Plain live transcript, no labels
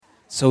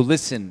So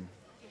listen.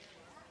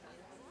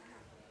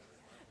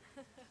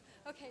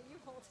 Okay, you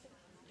hold it.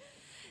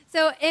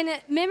 So in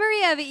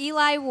memory of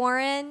Eli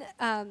Warren,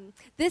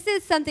 this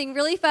is something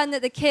really fun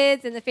that the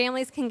kids and the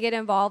families can get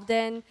involved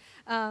in.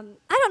 I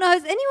don't know,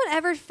 has anyone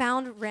ever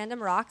found random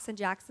rocks in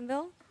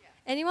Jacksonville? Yeah.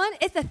 Anyone?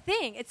 It's a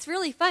thing. It's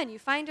really fun. You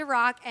find a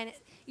rock, and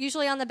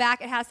usually on the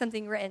back it has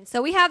something written.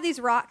 So we have these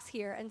rocks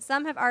here, and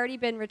some have already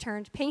been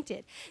returned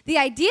painted. The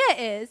idea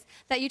is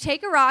that you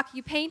take a rock,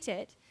 you paint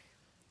it,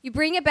 you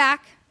bring it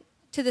back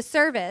to the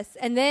service,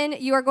 and then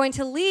you are going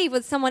to leave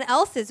with someone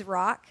else's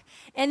rock,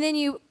 and then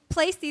you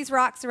place these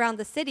rocks around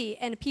the city,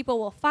 and people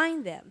will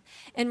find them.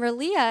 And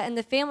Relia and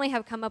the family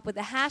have come up with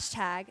a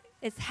hashtag.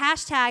 It's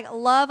hashtag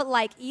Love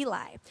Like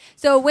Eli.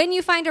 So when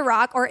you find a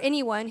rock, or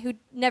anyone who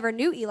never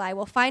knew Eli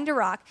will find a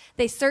rock,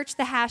 they search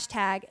the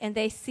hashtag, and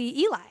they see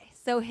Eli.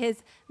 So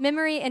his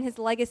memory and his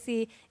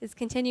legacy is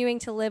continuing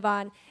to live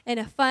on in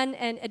a fun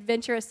and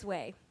adventurous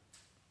way.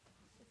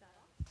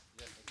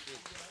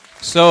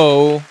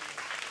 So,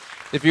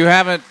 if you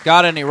haven't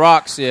got any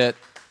rocks yet,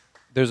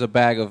 there's a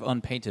bag of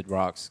unpainted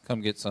rocks.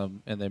 Come get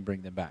some and then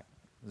bring them back.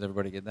 Does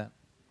everybody get that?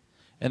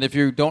 And if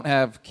you don't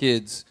have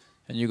kids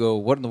and you go,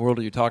 what in the world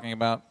are you talking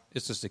about?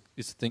 It's just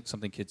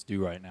something kids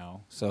do right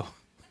now. So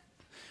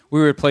we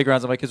were at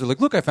playgrounds and my kids were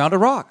like, look, I found a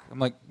rock. I'm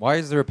like, why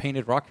is there a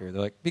painted rock here?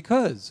 They're like,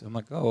 because. I'm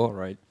like, oh, all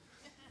right.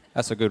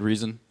 That's a good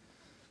reason.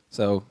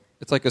 So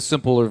it's like a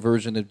simpler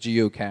version of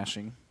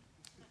geocaching.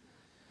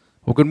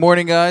 Well, good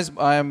morning, guys.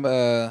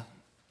 I'm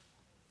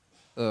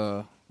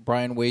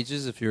Brian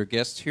Wages, if you're a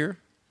guest here.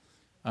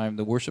 I'm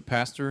the worship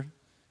pastor,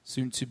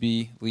 soon to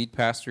be lead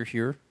pastor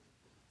here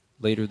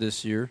later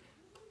this year.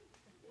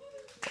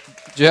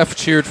 Jeff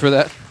cheered for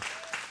that.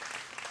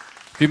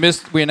 If you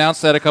missed, we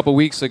announced that a couple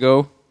weeks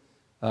ago.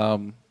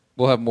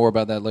 We'll have more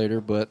about that later,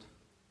 but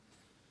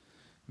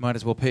you might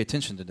as well pay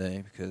attention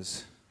today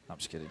because I'm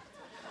just kidding.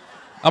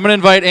 I'm going to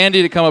invite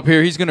Andy to come up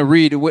here. He's going to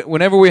read.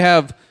 Whenever we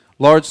have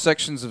large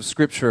sections of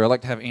Scripture, I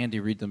like to have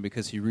Andy read them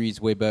because he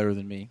reads way better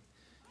than me.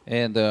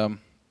 And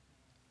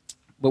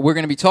but we're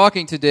going to be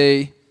talking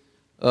today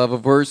of a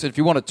verse. If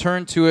you want to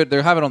turn to it, they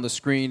have it on the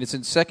screen. It's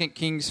in 2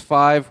 Kings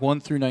 5,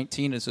 1 through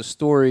 19. It's a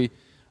story.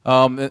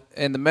 And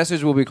the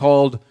message will be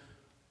called,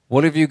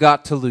 What Have You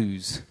Got to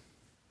Lose?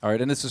 All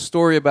right, and it's a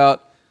story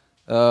about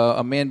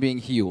a man being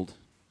healed.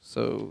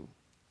 So,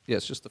 yeah,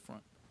 it's just the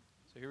front.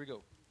 So here we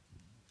go.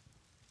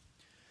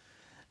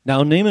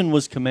 Now Naaman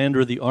was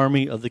commander of the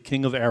army of the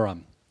king of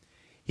Aram.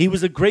 He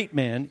was a great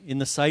man in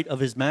the sight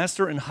of his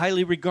master and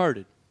highly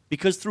regarded,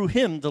 because through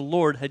him the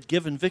Lord had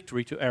given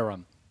victory to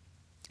Aram.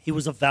 He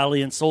was a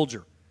valiant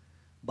soldier,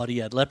 but he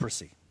had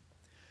leprosy.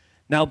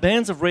 Now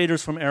bands of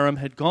raiders from Aram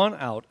had gone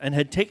out and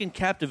had taken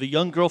captive a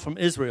young girl from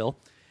Israel,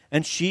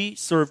 and she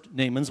served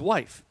Naaman's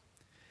wife.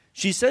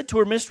 She said to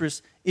her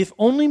mistress, if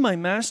only my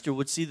master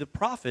would see the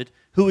prophet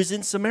who is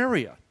in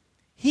Samaria,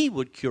 he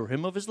would cure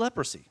him of his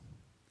leprosy.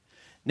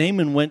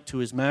 Naaman went to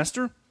his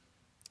master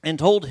and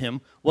told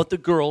him what the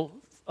girl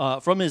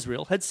from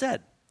Israel had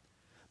said.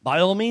 By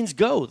all means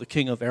go, the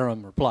king of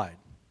Aram replied.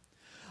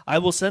 I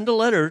will send a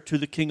letter to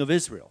the king of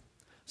Israel.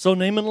 So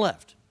Naaman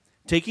left,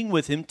 taking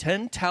with him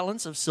 10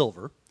 talents of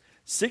silver,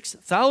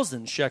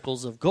 6,000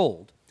 shekels of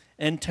gold,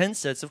 and 10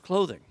 sets of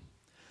clothing.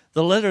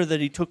 The letter that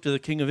he took to the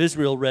king of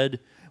Israel read,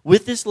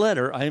 with this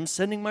letter I am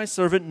sending my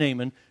servant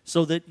Naaman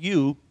to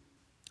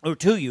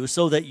you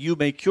so that you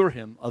may cure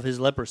him of his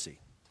leprosy.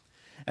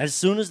 As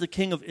soon as the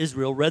king of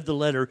Israel read the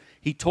letter,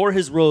 he tore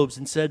his robes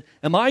and said,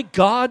 am I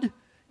God?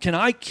 Can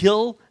I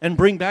kill and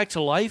bring back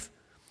to life?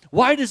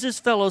 Why does this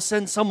fellow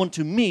send someone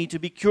to me to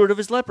be cured of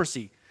his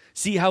leprosy?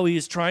 See how he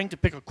is trying to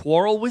pick a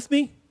quarrel with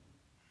me?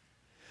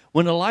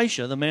 When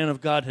Elisha, the man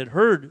of God, had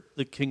heard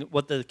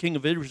what the king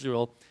of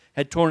Israel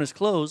had torn his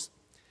clothes,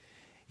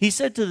 he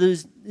sent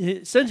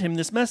him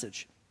this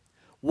message.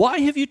 Why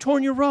have you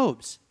torn your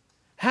robes?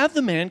 Have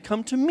the man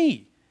come to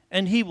me,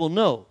 and he will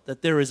know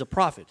that there is a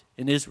prophet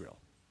in Israel.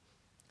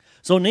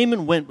 So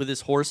Naaman went with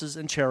his horses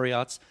and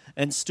chariots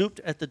and stopped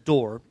at the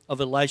door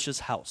of Elisha's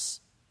house.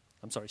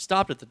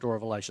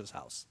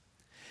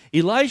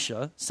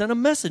 Elisha sent a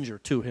messenger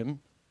to him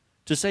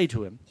to say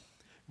to him,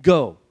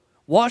 go,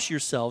 wash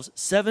yourselves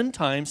 7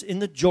 times in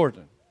the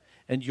Jordan,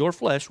 and your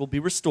flesh will be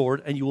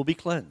restored and you will be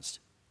cleansed.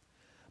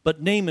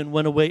 But Naaman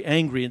went away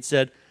angry and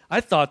said, I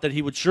thought that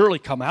he would surely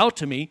come out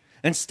to me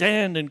and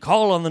stand and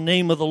call on the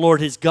name of the Lord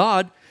his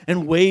God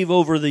and wave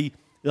over the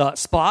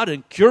spot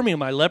and cure me of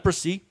my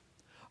leprosy.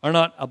 Are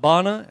not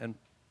Abana and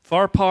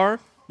Pharpar,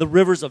 the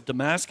rivers of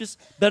Damascus,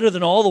 better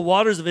than all the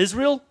waters of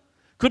Israel?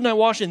 Couldn't I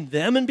wash in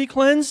them and be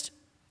cleansed?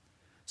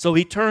 So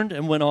he turned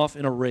and went off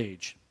in a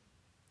rage.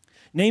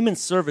 Naaman's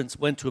servants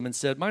went to him and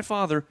said, my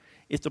father,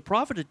 if the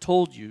prophet had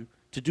told you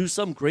to do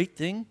some great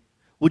thing,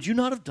 would you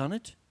not have done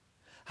it?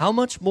 How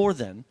much more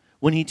then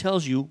when he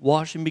tells you,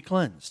 wash and be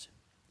cleansed?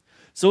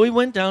 So he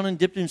went down and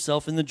dipped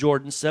himself in the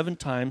Jordan 7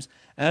 times,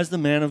 as the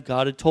man of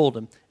God had told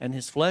him, and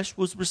his flesh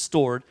was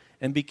restored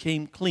and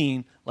became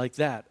clean like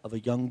that of a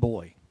young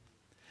boy.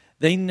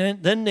 Then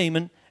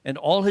Naaman and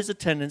all his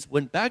attendants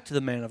went back to the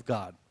man of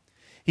God.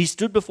 He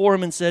stood before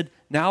him and said,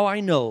 "Now I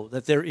know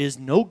that there is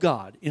no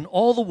God in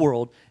all the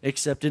world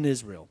except in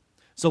Israel.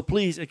 So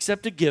please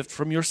accept a gift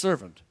from your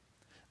servant."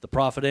 The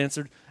prophet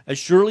answered, "As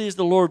surely as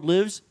the Lord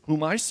lives,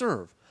 whom I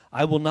serve,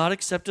 I will not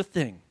accept a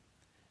thing."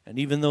 And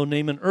even though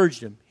Naaman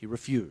urged him, he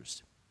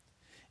refused.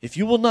 "If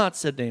you will not,"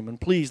 said Naaman,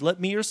 "please let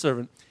me, your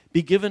servant,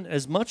 be given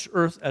as much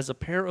earth as a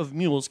pair of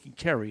mules can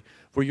carry,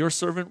 for your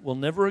servant will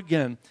never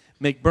again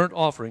make burnt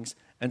offerings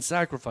and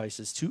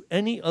sacrifices to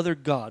any other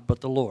god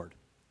but the Lord.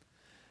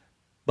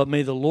 But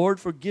may the Lord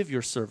forgive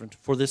your servant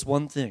for this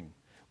one thing.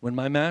 When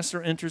my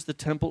master enters the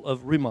temple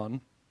of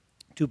Rimmon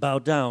to bow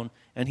down,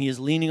 and he is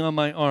leaning on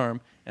my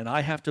arm, and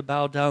I have to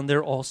bow down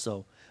there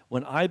also,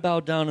 when I bow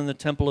down in the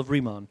temple of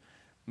Rimmon,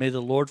 may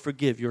the Lord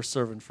forgive your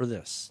servant for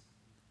this."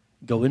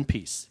 "Go in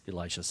peace,"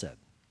 Elisha said.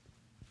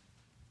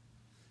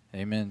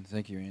 Amen.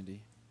 Thank you,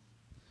 Andy.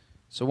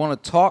 So I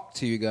want to talk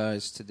to you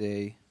guys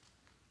today.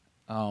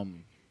 I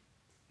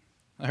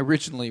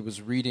originally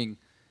was reading.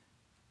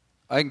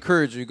 I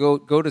encourage you, go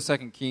to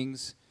 2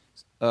 Kings.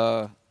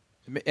 And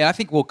I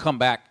think we'll come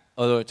back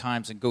other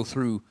times and go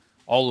through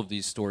all of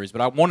these stories.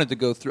 But I wanted to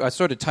go through. I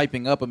started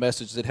typing up a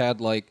message that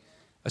had I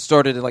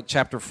started at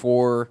chapter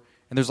 4,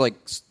 and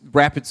there's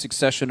rapid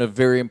succession of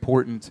very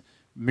important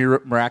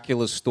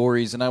miraculous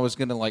stories, and I was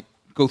going to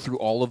go through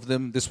all of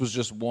them. This was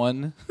just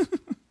one.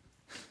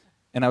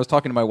 And I was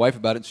talking to my wife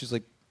about it, and she's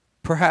like,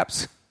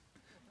 perhaps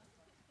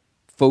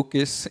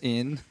focus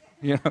in,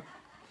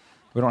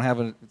 We don't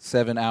have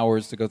 7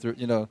 hours to go through,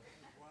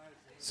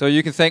 So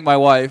you can thank my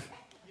wife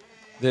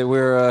that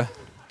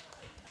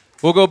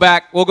we'll go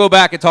back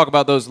and talk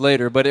about those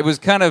later. But it was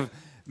kind of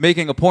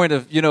making a point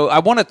of, I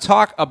want to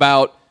talk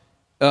about,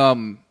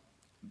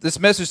 this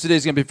message today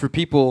is going to be for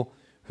people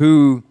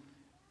who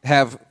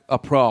have a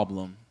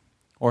problem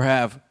or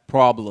have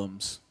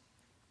problems,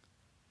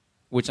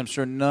 which I'm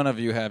sure none of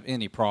you have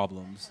any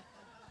problems.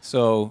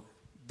 So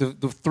the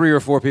 3 or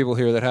 4 people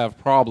here that have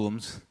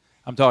problems,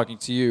 I'm talking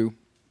to you.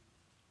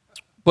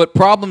 But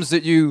problems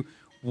that you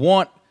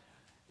want,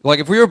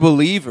 if you're a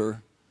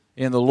believer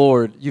in the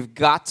Lord, you've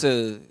got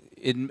to,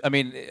 I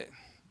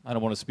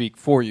don't want to speak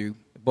for you,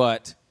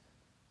 but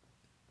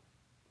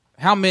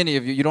how many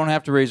of you don't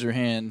have to raise your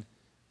hand,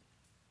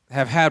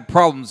 have had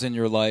problems in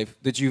your life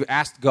that you've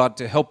asked God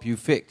to help you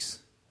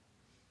fix?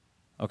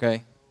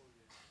 Okay?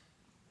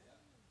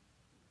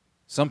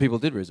 Some people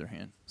did raise their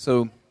hand.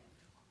 So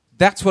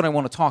that's what I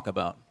want to talk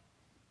about.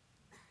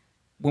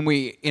 When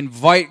we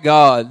invite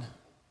God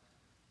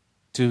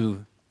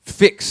to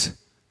fix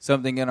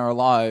something in our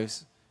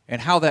lives and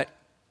how that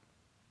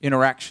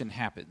interaction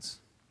happens.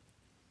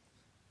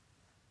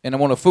 And I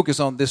want to focus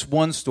on this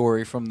one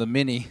story from the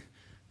many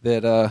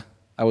that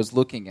I was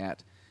looking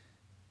at.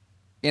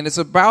 And it's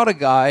about a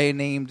guy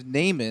named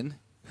Naaman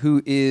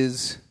who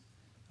is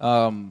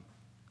a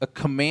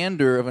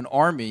commander of an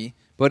army,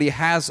 but he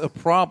has a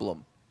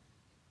problem.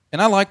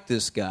 And I like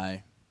this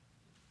guy.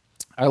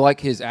 I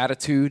like his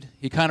attitude.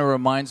 He kind of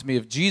reminds me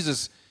of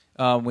Jesus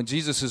when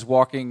Jesus is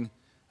walking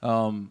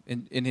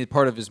in his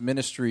part of his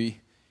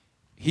ministry.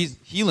 He's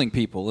healing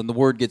people, and the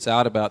word gets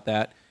out about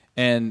that.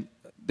 And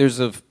there's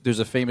a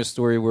famous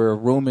story where a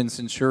Roman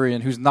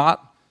centurion who's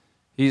not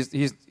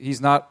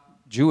he's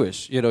not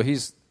Jewish.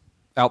 He's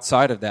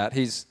outside of that.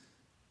 He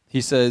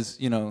says,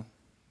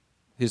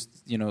 his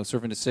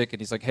servant is sick, and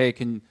he's like, "Hey,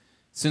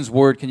 sends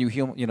word, can you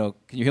heal? Can you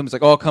heal him?" He's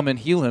like, "Oh, I'll come and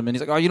heal him." And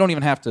he's like, "Oh, you don't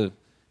even have to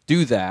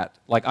do that.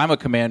 I'm a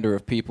commander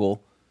of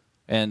people,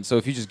 and so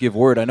if you just give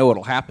word, I know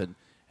it'll happen."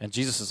 And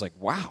Jesus is like,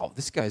 "Wow,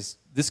 this guy's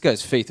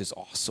faith is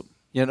awesome,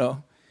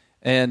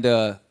 And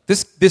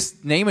this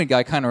Naaman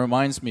guy kind of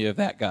reminds me of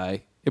that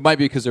guy. It might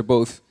be because they're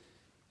both,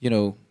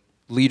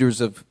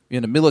 leaders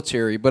in the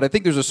military, but I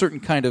think there's a certain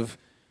kind of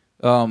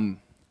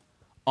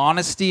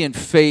honesty and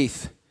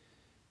faith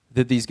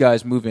that these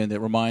guys move in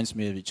that reminds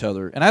me of each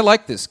other. And I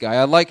like this guy.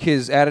 I like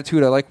his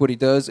attitude. I like what he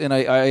does. And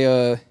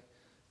I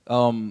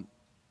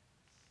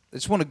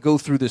just want to go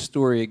through this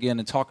story again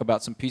and talk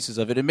about some pieces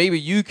of it. And maybe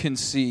you can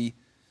see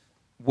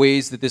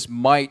ways that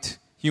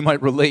you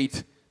might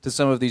relate to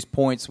some of these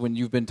points when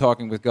you've been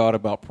talking with God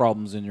about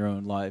problems in your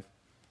own life.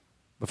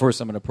 But first,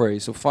 I'm going to pray.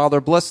 So,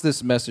 Father, bless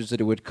this message, that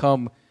it would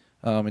come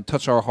and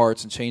touch our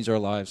hearts and change our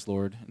lives,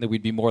 Lord, and that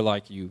we'd be more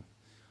like you.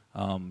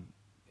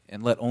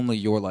 And let only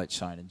your light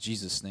shine. In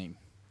Jesus' name,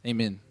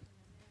 amen.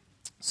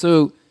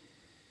 So,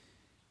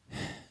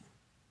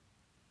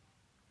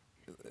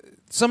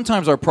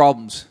 sometimes our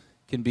problems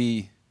can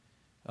be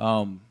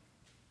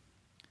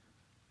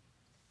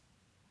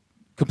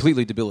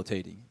completely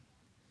debilitating.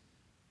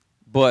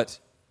 But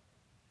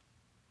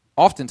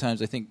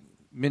oftentimes, I think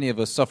many of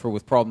us suffer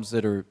with problems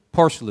that are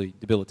partially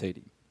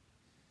debilitating.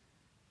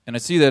 And I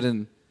see that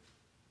in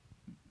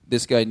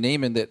this guy,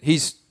 Naaman, that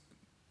he's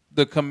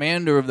the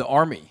commander of the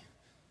army,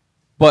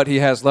 but he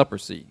has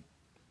leprosy.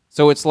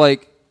 So it's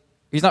like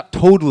he's not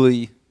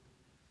totally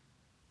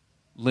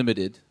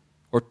limited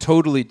or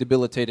totally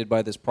debilitated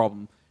by this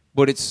problem,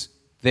 but it's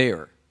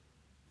there.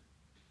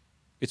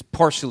 It's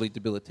partially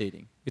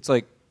debilitating. It's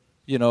like,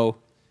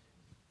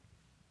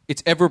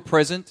 it's ever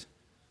present.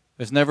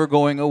 It's never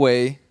going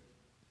away.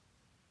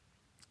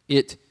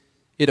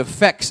 it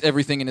affects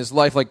everything in his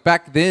life. Like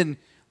back then,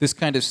 this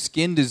kind of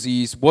skin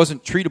disease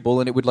wasn't treatable,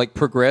 and it would like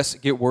progress,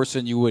 get worse,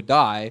 and you would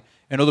die,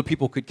 and other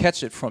people could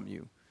catch it from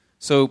you.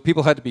 So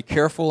people had to be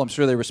careful. I'm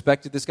sure they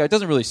respected this guy. It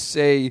doesn't really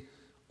say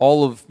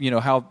all of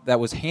how that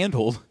was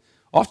handled.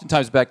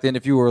 Oftentimes back then,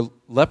 if you were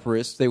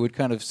leprous, they would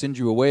kind of send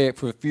you away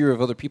for fear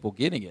of other people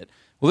getting it.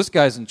 Well, this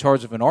guy's in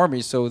charge of an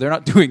army, so they're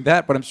not doing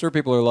that, but I'm sure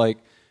people are like,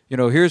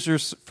 here's your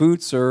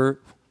food, sir.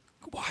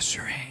 Wash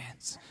your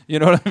hands. You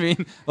know what I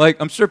mean? Like,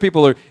 I'm sure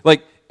people are,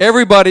 like,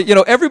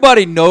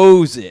 everybody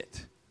knows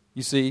it.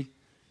 You see?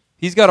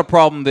 He's got a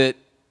problem that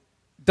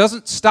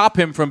doesn't stop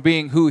him from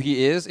being who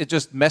he is. It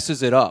just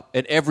messes it up,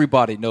 and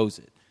everybody knows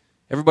it.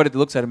 Everybody that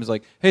looks at him is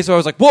like, hey, so I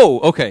was like, whoa,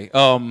 okay,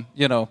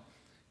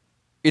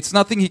 it's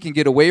nothing he can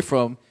get away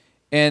from.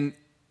 And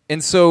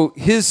so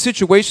his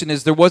situation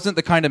is there wasn't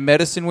the kind of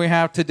medicine we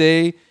have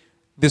today.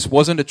 This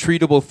wasn't a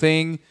treatable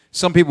thing.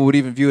 Some people would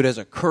even view it as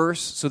a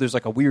curse, so there's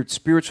like a weird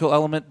spiritual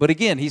element. But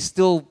again, he's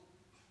still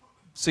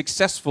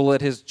successful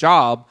at his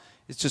job.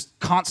 It's just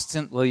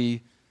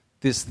constantly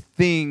this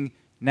thing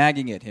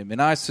nagging at him.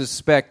 And I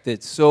suspect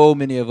that so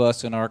many of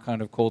us in our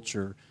kind of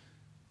culture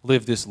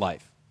live this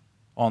life.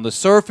 On the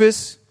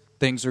surface,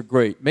 things are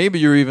great. Maybe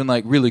you're even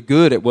like really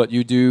good at what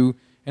you do,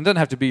 and it doesn't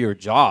have to be your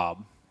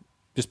job.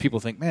 Just people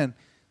think, man,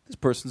 this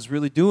person's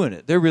really doing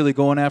it. They're really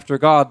going after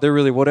God. They're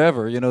really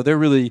whatever. They're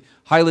really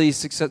highly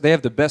successful. They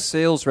have the best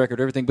sales record,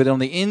 everything. But on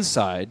the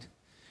inside,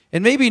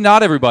 and maybe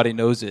not everybody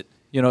knows it.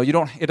 It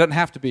doesn't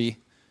have to be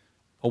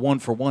a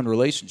one-for-one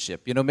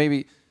relationship.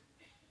 Maybe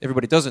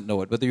everybody doesn't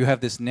know it, but you have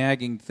this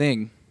nagging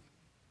thing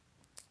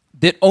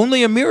that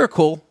only a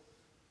miracle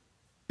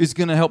is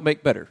going to help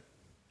make better.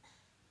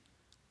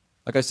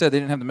 Like I said, they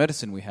didn't have the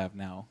medicine we have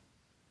now.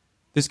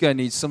 This guy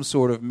needs some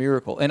sort of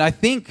miracle. And I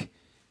think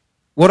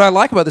what I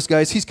like about this guy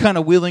is he's kind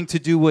of willing to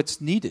do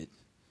what's needed.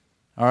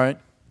 All right?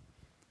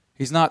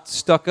 He's not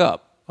stuck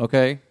up,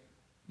 okay?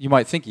 You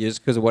might think he is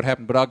because of what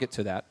happened, but I'll get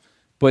to that.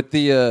 But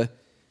the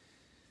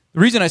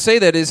reason I say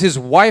that is his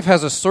wife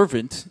has a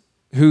servant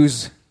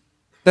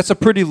that's a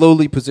pretty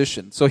lowly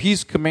position. So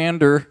he's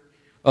commander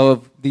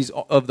of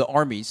the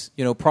armies,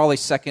 probably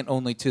second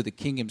only to the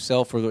king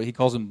himself, or he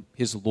calls him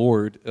his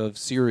lord of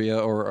Syria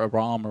or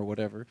Aram or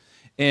whatever.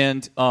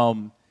 And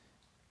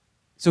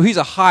so he's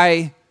a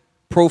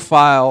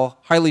high-profile,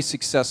 highly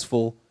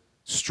successful,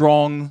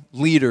 strong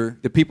leader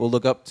that people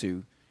look up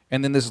to.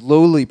 And then this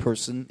lowly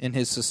person in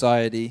his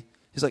society,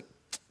 he's like,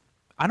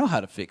 I know how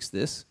to fix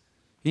this.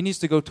 He needs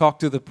to go talk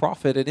to the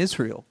prophet in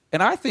Israel.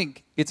 And I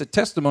think it's a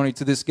testimony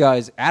to this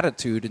guy's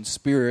attitude and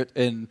spirit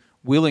and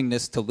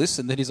willingness to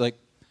listen that he's like,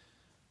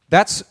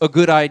 that's a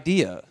good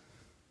idea.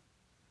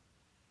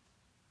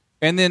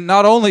 And then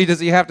not only does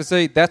he have to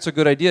say, that's a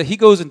good idea, he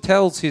goes and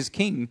tells his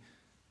king,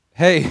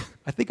 hey,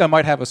 I think I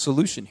might have a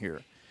solution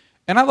here.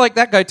 And I like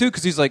that guy too,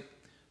 because he's like,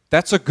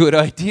 that's a good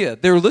idea.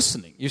 They're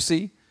listening, you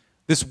see?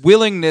 This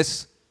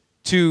willingness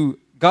to,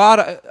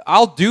 God,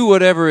 I'll do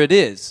whatever it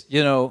is.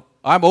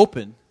 I'm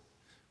open.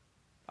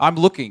 I'm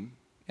looking,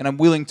 and I'm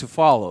willing to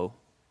follow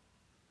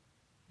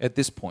at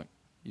this point,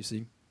 you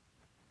see?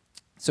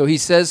 So he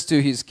says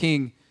to his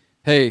king,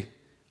 hey,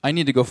 I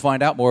need to go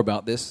find out more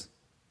about this.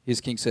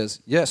 His king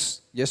says,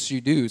 yes, you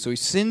do. So he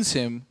sends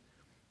him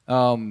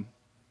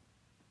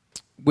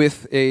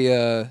with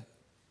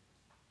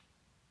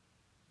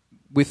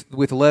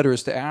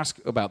letters to ask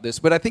about this.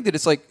 But I think that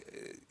it's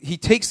like he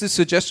takes this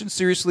suggestion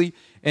seriously,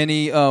 and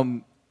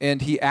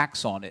he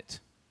acts on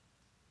it.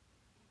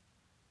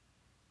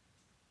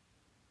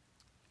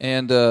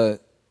 And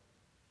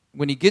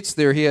when he gets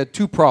there, he had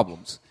two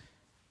problems.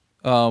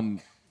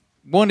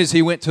 One is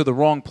he went to the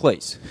wrong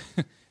place.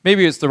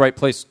 Maybe it's the right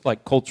place,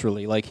 like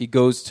culturally. Like he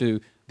goes to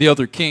the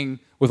other king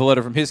with a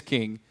letter from his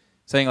king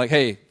saying like,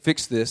 hey,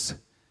 fix this,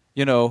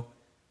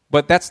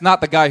 But that's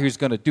not the guy who's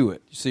going to do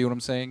it. You see what I'm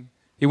saying?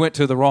 He went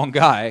to the wrong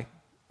guy.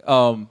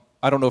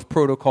 I don't know if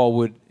protocol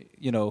would,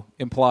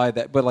 imply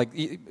that. But like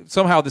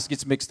somehow this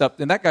gets mixed up.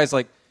 And that guy's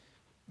like,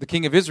 the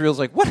king of Israel is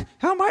like, what?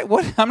 How am I?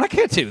 What? I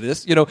can't do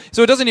this,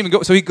 So it doesn't even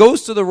go. So he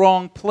goes to the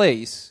wrong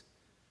place,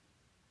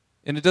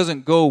 and it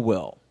doesn't go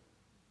well.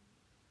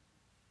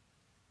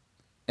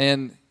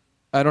 And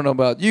I don't know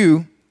about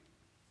you,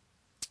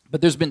 but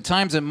there's been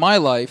times in my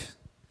life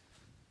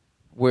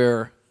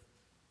where,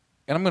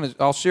 and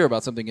I'll share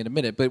about something in a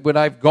minute, but when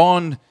I've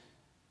gone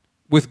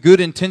with good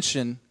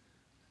intention,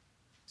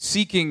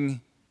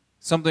 seeking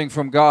something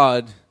from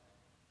God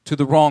to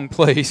the wrong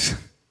place,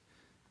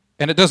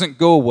 and it doesn't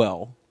go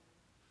well.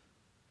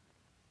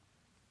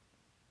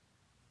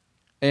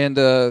 And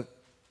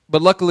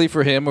but luckily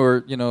for him,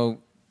 or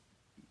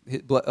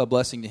a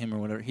blessing to him or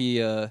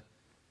whatever,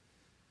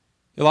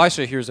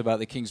 Elisha hears about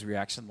the king's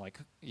reaction, like,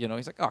 he's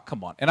like, oh,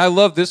 come on. And I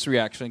love this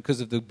reaction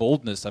because of the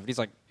boldness of it. He's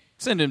like,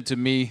 send him to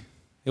me.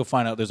 He'll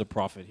find out there's a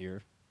prophet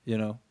here,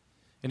 And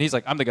he's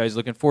like, I'm the guy he's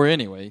looking for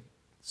anyway.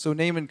 So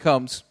Naaman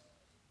comes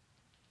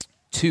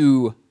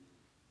to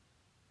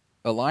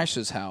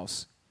Elisha's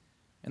house,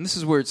 and this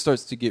is where it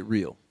starts to get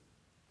real.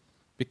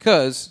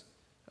 Because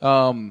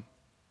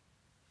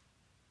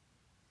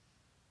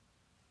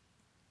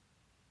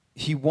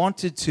he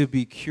wanted to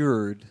be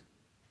cured,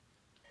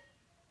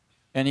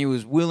 and he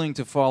was willing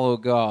to follow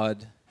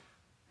God.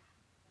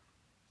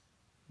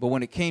 But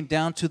when it came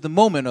down to the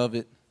moment of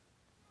it,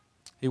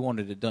 he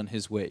wanted it done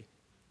his way.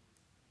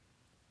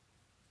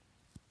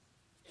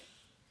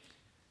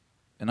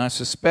 And I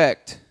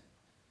suspect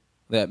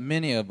that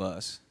many of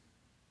us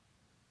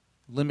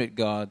limit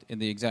God in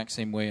the exact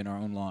same way in our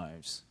own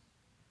lives.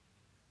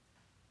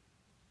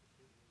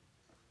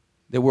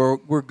 That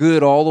we're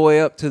good all the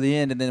way up to the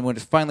end, and then when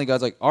finally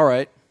God's like, all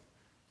right,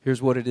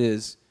 here's what it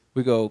is,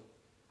 we go,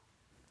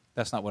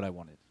 that's not what I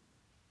wanted.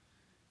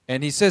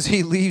 And he says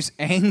he leaves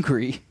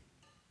angry.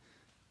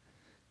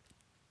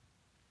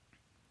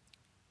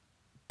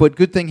 But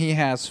good thing he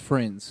has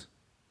friends.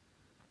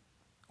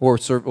 Or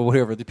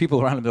whatever. The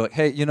people around him are like,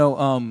 hey, you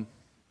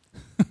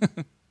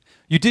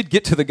did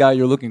get to the guy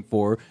you're looking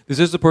for. This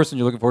is the person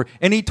you're looking for.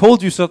 And he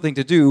told you something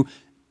to do.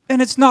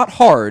 And it's not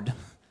hard.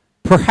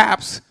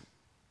 Perhaps,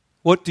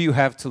 what do you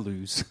have to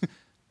lose?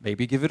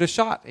 Maybe give it a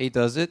shot. He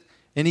does it.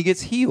 And he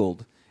gets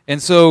healed.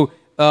 And so,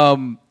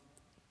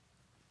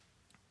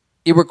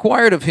 it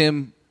required of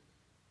him,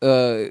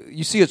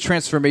 you see a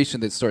transformation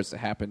that starts to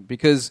happen.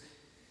 Because...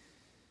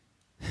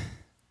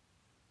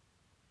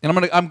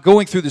 And I'm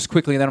going through this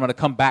quickly, and then I'm going to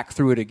come back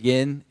through it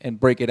again and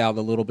break it out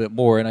a little bit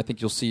more. And I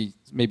think you'll see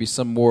maybe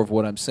some more of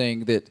what I'm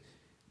saying. That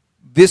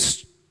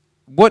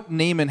what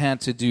Naaman had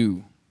to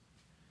do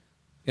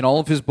in all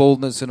of his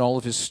boldness and all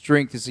of his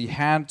strength is he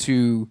had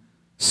to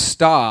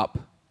stop,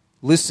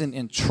 listen,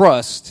 and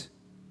trust.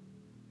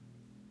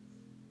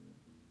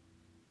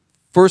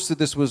 First that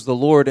this was the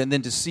Lord, and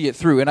then to see it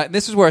through. And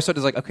this is where I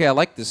started like, okay, I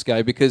like this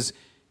guy because...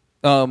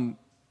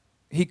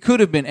 he could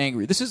have been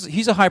angry.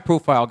 He's a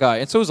high-profile guy,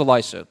 and so is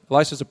Elisha.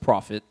 Elisha's a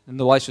prophet,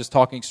 and Elisha's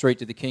talking straight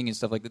to the king and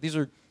stuff like that. These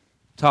are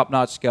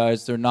top-notch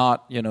guys. They're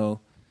not, they're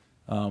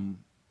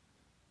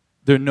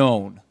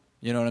known.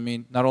 You know what I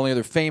mean? Not only are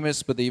they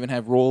famous, but they even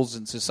have roles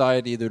in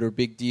society that are a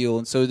big deal.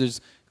 And so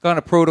there's kind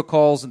of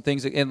protocols and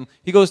things. And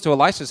he goes to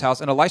Elisha's house,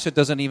 and Elisha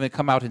doesn't even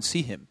come out and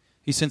see him.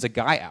 He sends a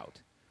guy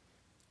out,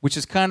 which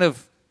is kind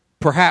of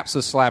perhaps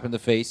a slap in the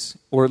face,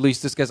 or at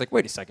least this guy's like,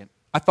 wait a second.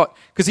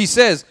 Because he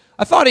says,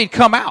 I thought he'd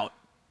come out.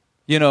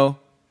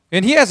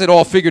 And he has it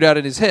all figured out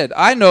in his head.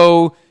 I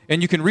know, and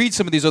you can read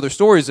some of these other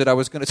stories that I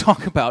was going to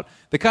talk about,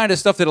 the kind of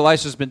stuff that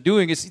Elisha's been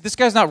doing. This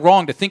guy's not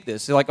wrong to think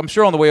this. Like, I'm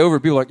sure on the way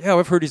over, people are like, yeah,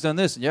 I've heard he's done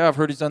this, and yeah, I've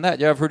heard he's done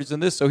that, yeah, I've heard he's done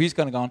this. So he's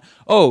kind of gone,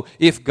 oh,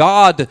 if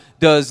God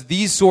does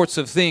these sorts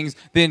of things,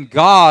 then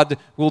God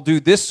will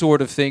do this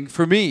sort of thing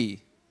for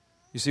me.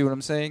 You see what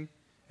I'm saying?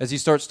 As he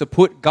starts to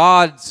put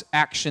God's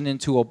action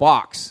into a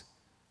box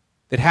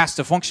that has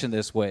to function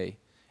this way.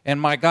 And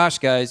my gosh,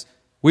 guys,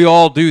 we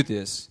all do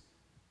this.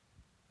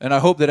 And I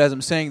hope that as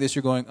I'm saying this,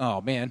 you're going, oh,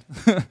 man,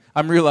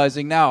 I'm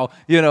realizing now,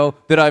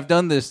 that I've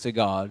done this to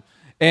God.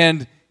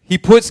 And he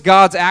puts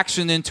God's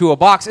action into a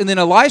box. And then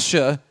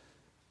Elisha,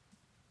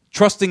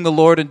 trusting the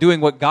Lord and doing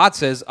what God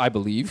says, I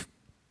believe,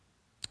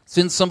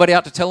 sends somebody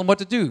out to tell him what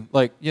to do.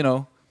 Like,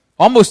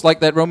 almost like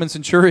that Roman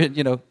centurion,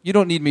 you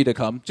don't need me to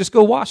come. Just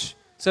go wash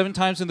 7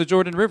 times in the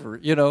Jordan River,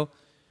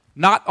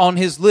 Not on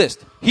his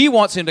list. He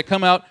wants him to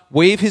come out,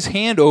 wave his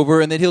hand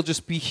over, and then he'll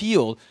just be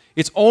healed.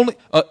 It's only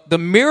the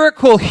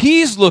miracle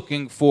he's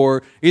looking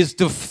for is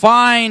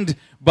defined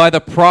by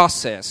the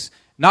process,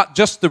 not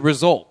just the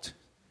result.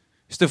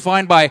 It's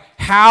defined by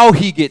how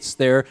he gets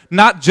there,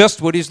 not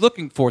just what he's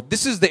looking for.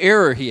 This is the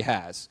error he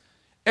has.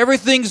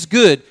 Everything's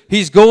good.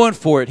 He's going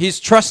for it. He's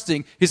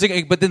trusting. He's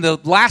thinking, but then the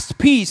last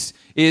piece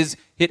is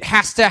it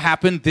has to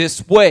happen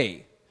this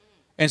way.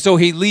 And so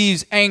he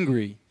leaves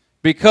angry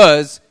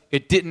because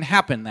it didn't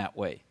happen that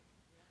way.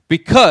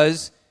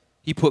 Because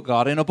he put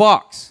God in a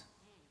box.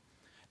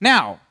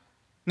 Now,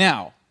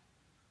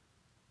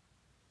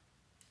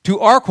 to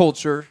our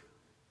culture,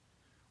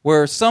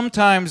 where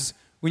sometimes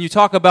when you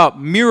talk about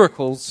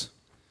miracles,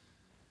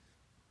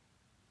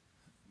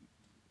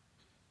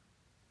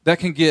 that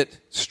can get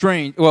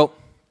strange. Well,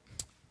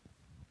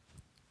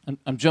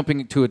 I'm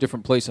jumping to a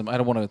different place. I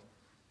don't want to.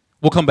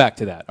 We'll come back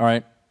to that, all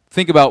right?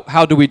 Think about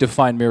how do we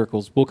define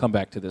miracles. We'll come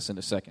back to this in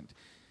a second.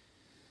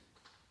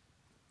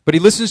 But he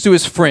listens to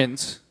his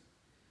friends.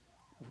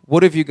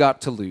 What have you got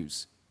to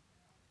lose?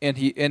 And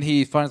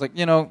he finds like,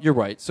 you're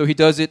right. So he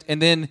does it.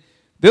 And then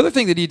the other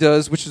thing that he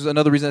does, which is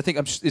another reason I think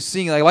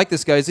I like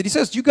this guy, is that he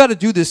says, you got to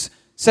do this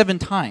 7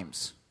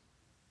 times.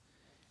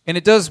 And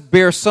it does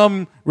bear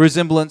some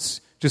resemblance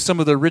to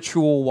some of the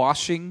ritual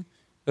washing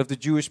of the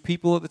Jewish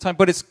people at the time.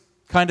 But it's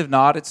kind of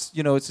not. It's,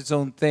 it's its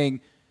own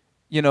thing.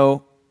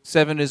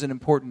 7 is an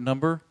important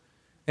number.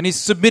 And he's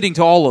submitting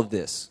to all of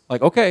this.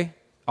 Like, okay,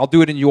 I'll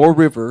do it in your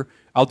river.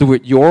 I'll do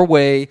it your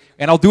way,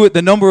 and I'll do it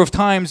the number of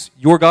times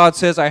your God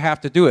says I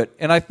have to do it.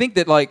 And I think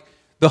that,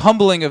 the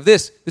humbling of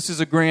this is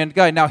a grand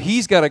guy. Now,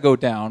 he's got to go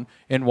down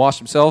and wash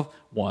himself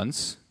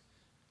once.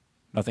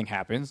 Nothing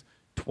happens.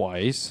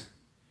 Twice.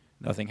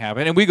 Nothing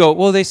happened. And we go,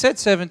 well, they said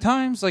 7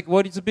 times. Like,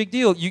 what is the big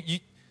deal?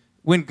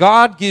 When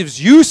God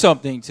gives you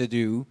something to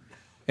do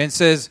and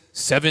says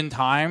 7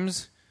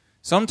 times,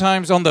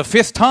 sometimes on the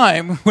 5th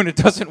time, when it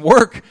doesn't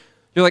work,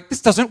 you're like,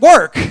 this doesn't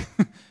work.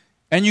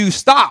 and you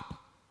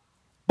stop.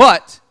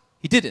 But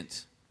he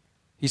didn't.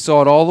 He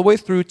saw it all the way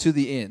through to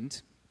the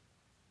end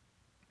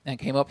and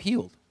came up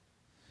healed.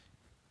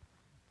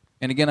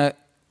 And again,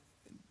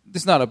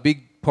 this is not a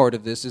big part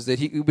of this, is that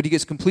he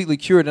gets completely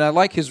cured. And I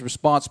like his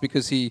response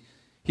because he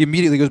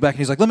immediately goes back and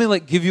he's like, let me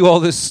give you all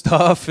this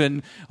stuff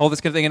and all this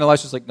kind of thing. And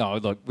Elisha's like, no,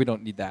 look, we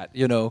don't need that,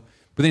 But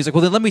then he's like,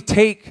 well, then let me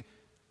take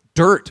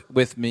dirt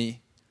with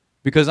me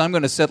because I'm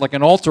going to set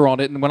an altar on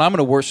it. And when I'm going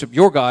to worship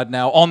your God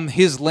now on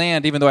his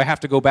land, even though I have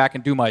to go back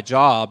and do my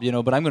job,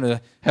 but I'm going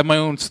to have my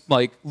own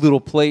little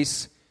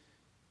place,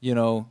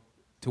 to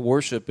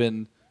worship.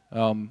 And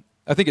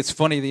I think it's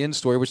funny, the end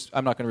story, which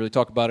I'm not going to really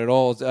talk about at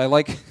all.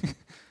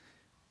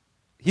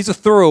 He's a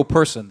thorough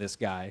person, this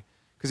guy.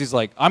 Because he's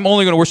like, I'm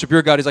only going to worship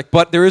your God. He's like,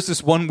 but there is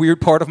this one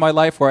weird part of my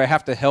life where I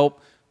have to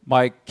help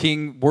my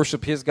king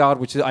worship his God,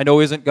 which I know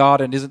isn't God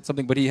and isn't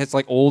something, but he has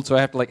old, so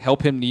I have to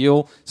help him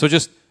kneel. So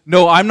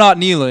no, I'm not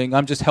kneeling.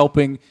 I'm just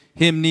helping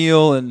him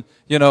kneel, and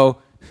I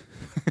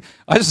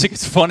just think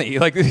it's funny.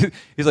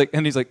 He's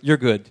like, you're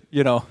good,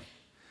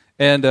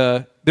 And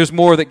there's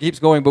more that keeps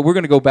going, but we're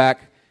going to go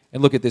back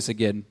and look at this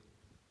again.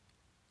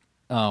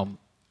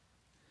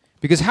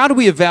 Because how do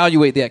we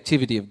evaluate the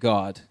activity of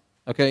God?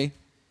 Okay.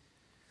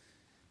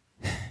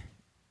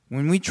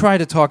 When we try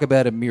to talk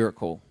about a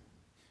miracle,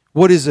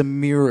 what is a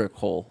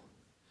miracle?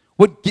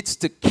 What gets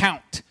to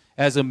count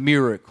as a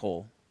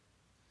miracle?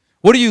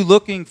 What are you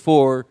looking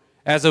for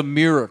as a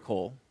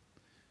miracle?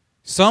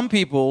 Some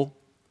people,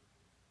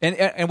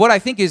 and what I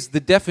think is the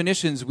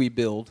definitions we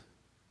build,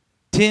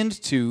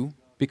 tend to,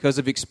 because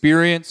of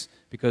experience,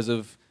 because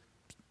of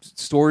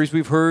stories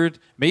we've heard,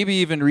 maybe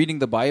even reading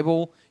the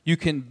Bible, you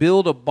can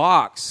build a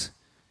box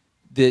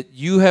that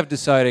you have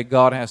decided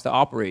God has to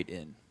operate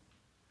in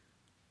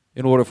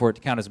order for it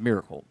to count as a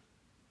miracle.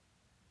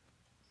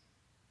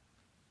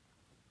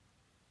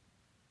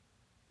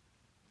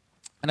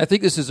 And I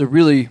think this is a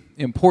really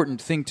important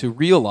thing to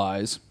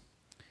realize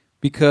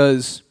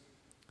because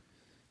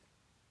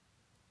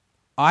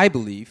I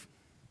believe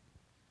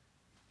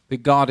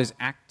that God is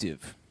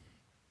active.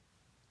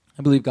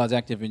 I believe God's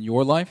active in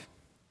your life.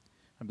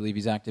 I believe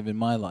he's active in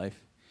my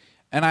life.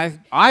 And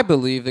I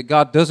believe that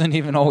God doesn't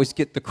even always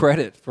get the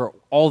credit for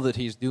all that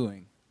he's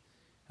doing.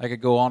 I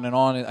could go on and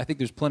on. I think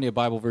there's plenty of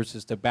Bible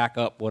verses to back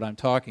up what I'm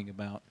talking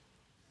about.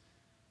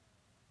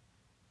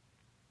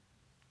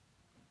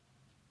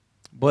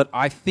 But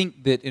I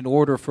think that in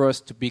order for us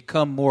to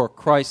become more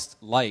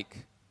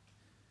Christ-like,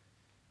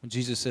 when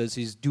Jesus says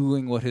he's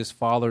doing what his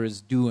Father is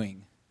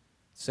doing,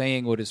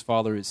 saying what his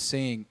Father is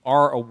saying,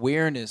 our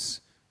awareness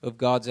of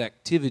God's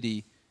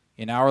activity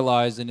in our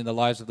lives and in the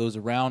lives of those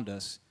around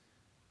us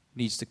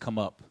needs to come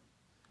up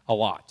a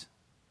lot.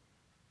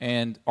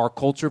 And our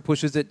culture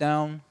pushes it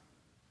down.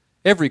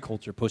 Every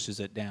culture pushes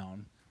it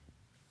down.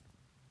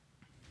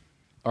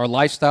 Our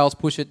lifestyles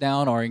push it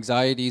down, our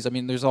anxieties.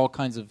 There's all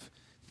kinds of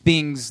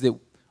things that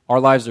our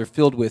lives are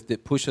filled with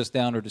that push us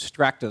down or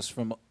distract us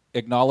from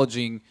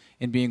acknowledging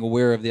and being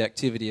aware of the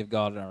activity of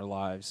God in our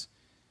lives.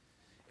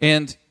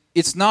 And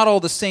it's not all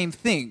the same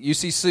thing. You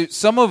see,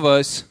 some of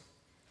us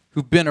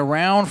who've been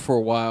around for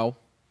a while,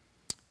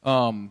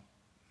 when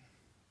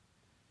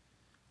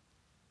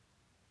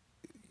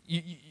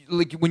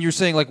you're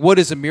saying, what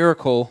is a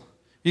miracle?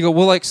 You go,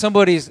 well,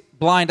 somebody's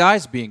blind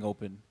eyes being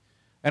open.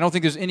 I don't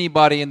think there's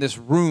anybody in this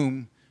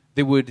room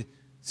that would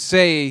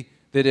say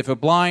that if a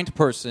blind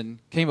person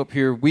came up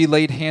here, we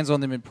laid hands on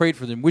them and prayed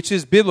for them, which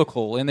is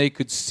biblical, and they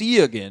could see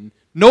again.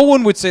 No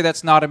one would say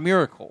that's not a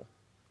miracle.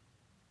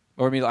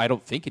 Or, I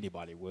don't think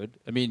anybody would.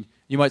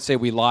 You might say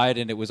we lied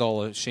and it was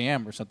all a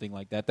sham or something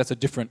like that. That's a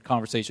different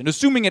conversation.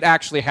 Assuming it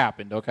actually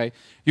happened, okay?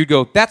 You'd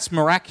go, that's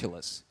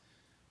miraculous.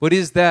 But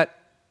is that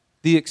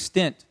the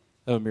extent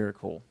of a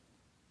miracle?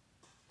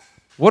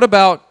 What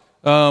about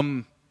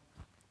God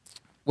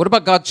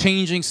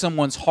changing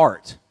someone's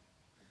heart?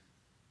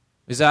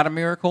 Is that a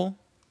miracle?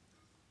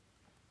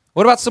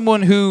 What about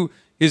someone who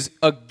is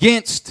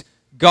against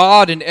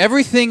God and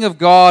everything of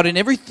God and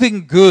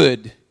everything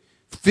good,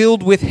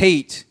 filled with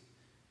hate,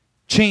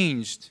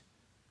 changed,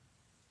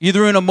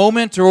 either in a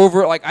moment or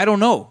over, I don't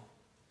know.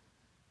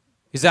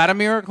 Is that a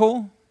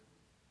miracle?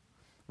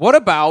 What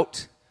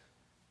about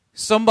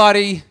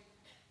somebody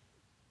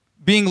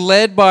being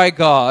led by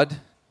God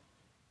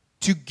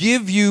to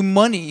give you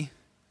money?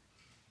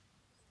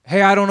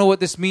 Hey, I don't know what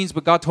this means,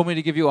 but God told me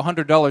to give you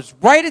 $100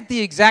 right at the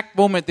exact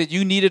moment that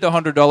you needed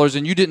 $100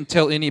 and you didn't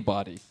tell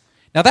anybody.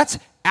 Now, that's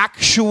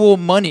actual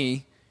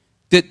money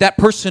that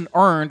person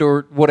earned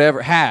or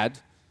whatever had,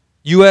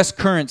 U.S.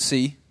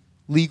 currency,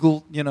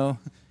 legal,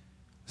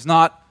 It's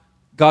not,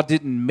 God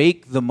didn't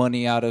make the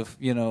money out of,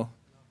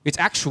 it's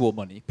actual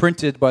money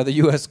printed by the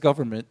U.S.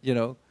 government,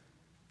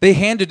 They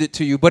handed it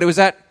to you, but it was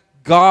at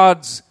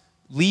God's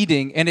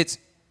leading, and it's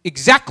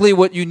exactly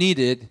what you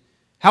needed.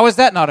 How is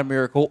that not a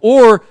miracle?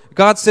 Or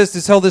God says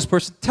to tell this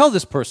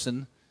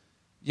person,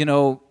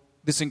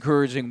 this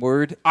encouraging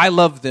word, I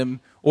love them,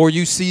 or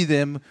you see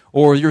them,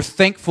 or you're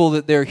thankful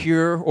that they're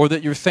here, or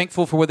that you're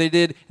thankful for what they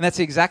did, and that's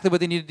exactly what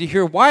they needed to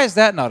hear. Why is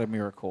that not a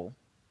miracle?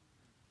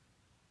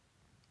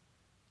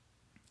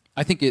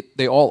 I think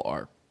they all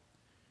are.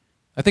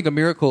 I think a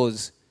miracle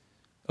is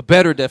a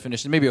better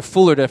definition, maybe a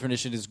fuller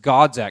definition, is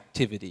God's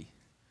activity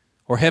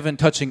or heaven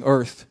touching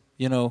earth.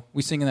 You know,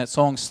 we sing in that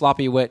song,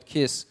 Sloppy Wet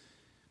Kiss,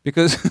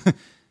 because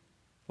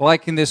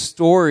like in this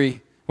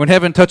story, when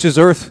heaven touches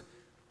earth,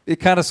 it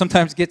kind of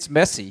sometimes gets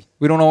messy.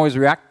 We don't always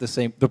react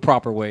the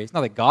proper way. It's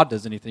not that God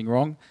does anything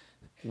wrong.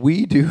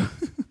 We do.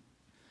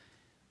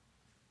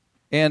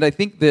 And I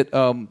think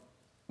that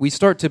we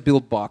start to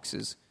build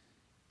boxes.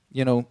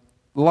 You know,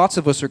 lots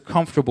of us are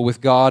comfortable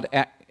with God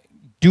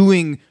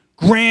doing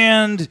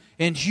grand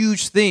and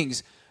huge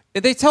things.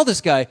 And they tell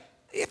this guy,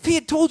 if he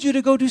had told you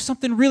to go do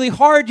something really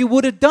hard, you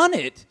would have done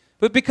it.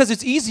 But because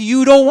it's easy,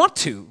 you don't want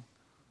to.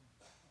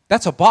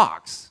 That's a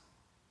box.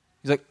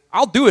 He's like,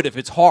 I'll do it if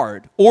it's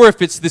hard. Or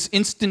if it's this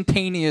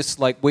instantaneous,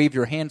 like, wave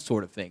your hand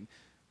sort of thing.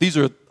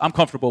 I'm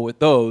comfortable with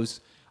those.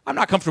 I'm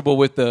not comfortable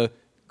with the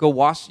go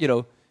wash, you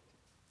know.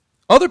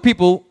 Other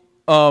people,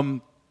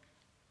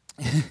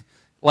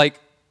 like,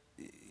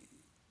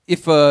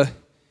 if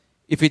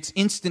it's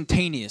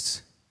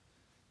instantaneous,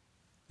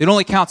 it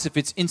only counts if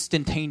it's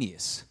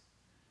instantaneous.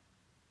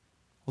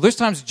 Well, there's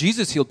times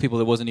Jesus healed people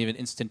that wasn't even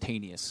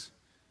instantaneous.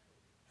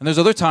 And there's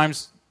other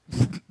times,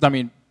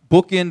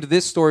 bookend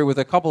this story with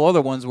a couple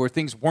other ones where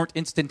things weren't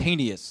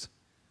instantaneous.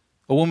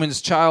 A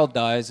woman's child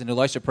dies, and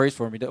Elisha prays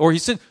for him. Or he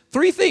sends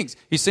 3 things.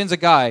 He sends a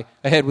guy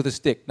ahead with a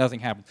stick. Nothing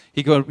happens.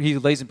 He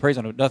lays and prays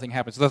on him. Nothing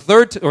happens. The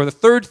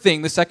third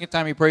thing, the second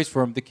time he prays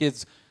for him, the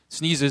kid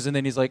sneezes, and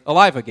then he's like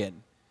alive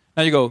again.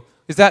 Now you go,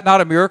 is that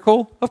not a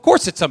miracle? Of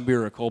course it's a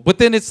miracle. But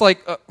then it's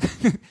like,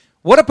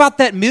 what about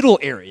that middle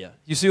area?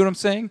 You see what I'm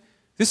saying?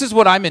 This is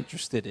what I'm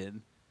interested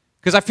in.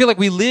 Because I feel like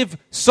we live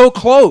so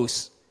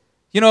close.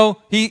 You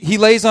know, he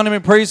lays on him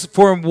and prays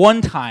for him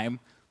one time.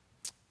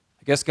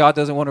 I guess God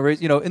doesn't want to raise,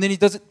 and then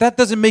that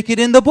doesn't make it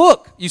in the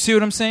book. You see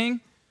what I'm saying?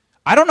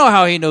 I don't know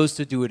how he knows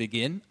to do it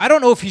again. I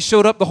don't know if he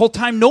showed up the whole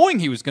time knowing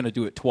he was going to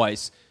do it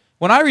twice.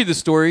 When I read the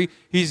story,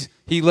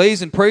 he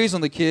lays and prays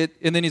on the kid,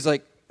 and then he's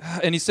like,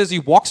 and he says he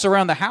walks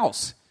around the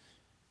house.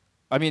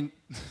 I mean,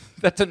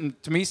 that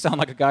doesn't, to me, sound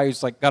like a guy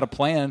who's like got a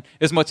plan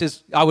as much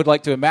as I would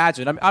like to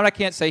imagine. I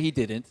can't say he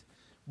didn't,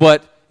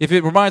 but if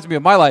it reminds me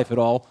of my life at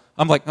all,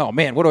 I'm like, oh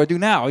man, what do I do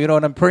now?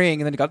 And I'm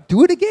praying, and then God,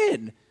 do it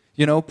again.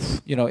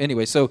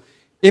 Anyway, so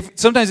if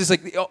sometimes it's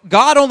like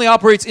God only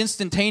operates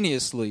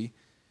instantaneously,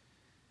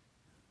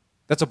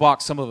 that's a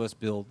box some of us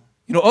build.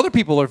 Other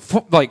people are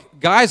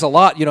like guys a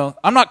lot,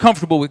 I'm not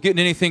comfortable with getting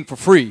anything for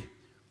free.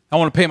 I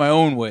want to pay my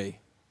own way.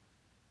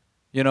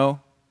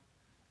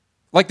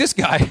 Like this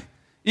guy,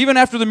 even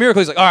after the miracle,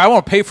 he's like, all right, I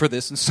want to pay for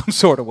this in some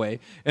sort of way.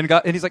 And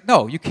he's like,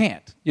 no, you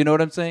can't. You know what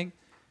I'm saying?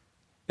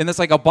 And that's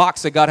like a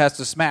box that God has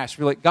to smash.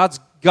 We're like,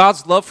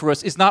 God's love for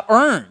us is not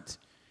earned.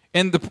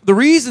 And the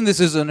reason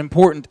this is an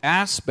important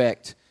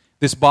aspect,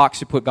 this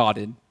box you put God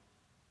in,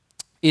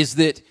 is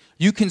that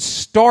you can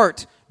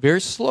start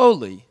very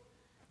slowly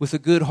with a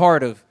good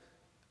heart of,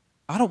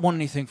 I don't want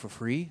anything for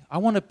free. I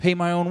want to pay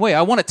my own way.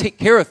 I want to take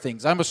care of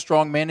things. I'm a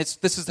strong man.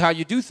 This is how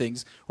you do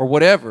things, or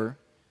whatever.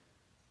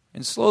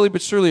 And slowly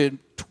but surely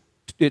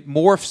it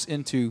morphs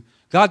into,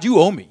 God, you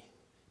owe me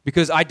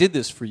because I did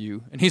this for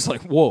you. And he's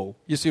like, whoa,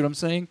 you see what I'm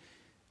saying?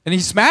 And he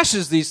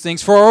smashes these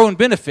things for our own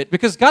benefit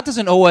because God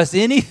doesn't owe us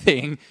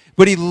anything,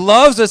 but he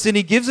loves us and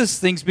he gives us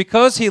things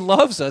because he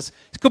loves us.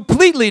 It's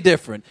completely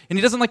different. And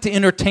he doesn't like to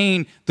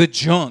entertain the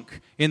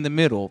junk in the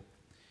middle.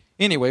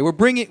 Anyway, we're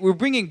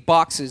bringing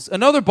boxes.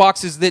 Another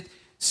box is that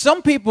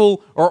some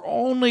people are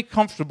only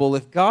comfortable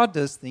if God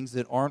does things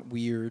that aren't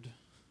weird.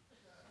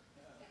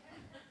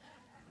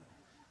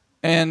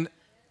 And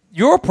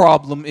your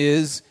problem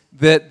is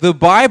that the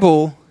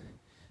Bible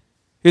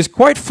is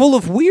quite full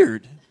of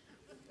weird.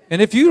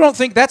 And if you don't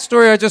think that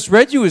story I just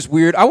read you is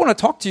weird, I want to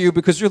talk to you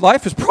because your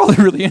life is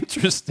probably really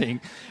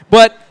interesting.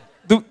 But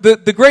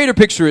the greater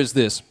picture is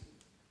this.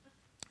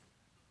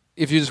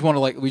 If you just want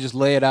to we just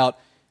lay it out.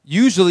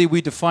 Usually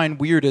we define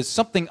weird as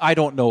something I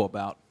don't know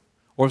about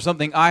or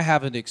something I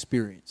haven't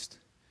experienced,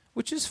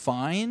 which is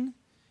fine,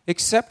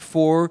 except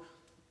for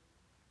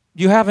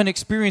you haven't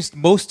experienced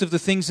most of the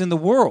things in the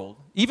world.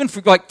 Even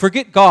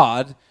forget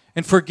God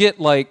and forget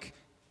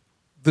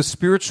the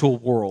spiritual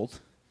world.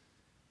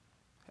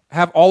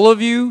 Have all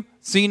of you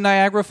seen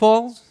Niagara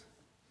Falls?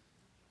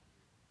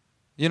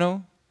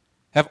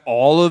 Have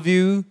all of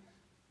you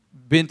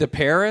been to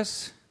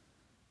Paris?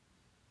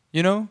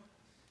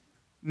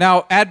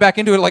 Now add back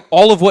into it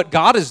all of what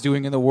God is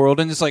doing in the world,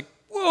 and it's like,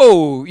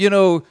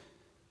 whoa,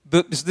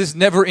 this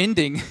never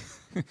ending.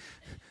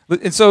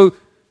 And so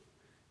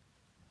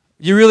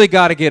you really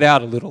got to get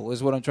out a little,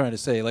 is what I'm trying to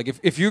say.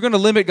 If you're going to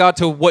limit God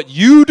to what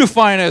you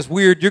define as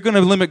weird, you're going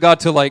to limit God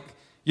to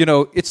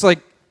it's like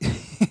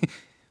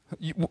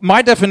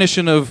my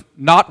definition of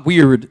not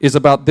weird is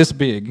about this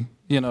big,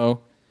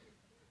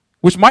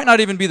 which might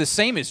not even be the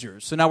same as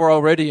yours. So now we're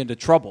already into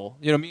trouble.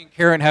 Me and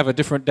Karen have a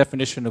different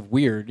definition of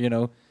weird,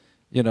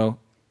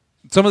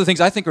 Some of the things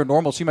I think are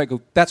normal, she might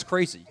go, that's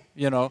crazy,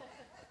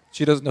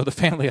 She doesn't know the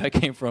family I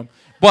came from.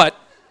 But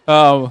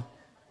sorry,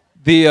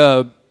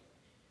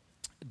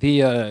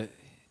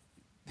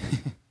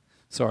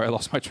 Sorry, I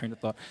lost my train of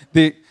thought.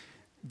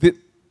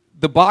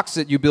 The box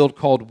that you build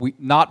called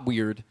not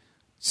weird,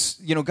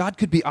 God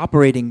could be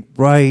operating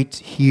right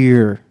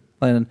here.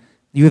 And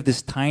you have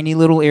this tiny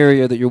little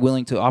area that you're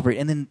willing to operate.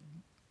 And then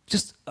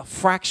just a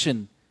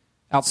fraction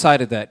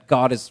outside of that,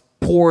 God is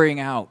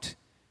pouring out.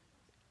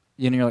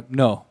 You're like,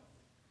 no,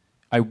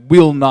 I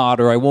will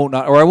not, or I won't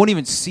not, or I won't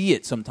even see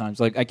it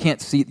sometimes. Like, I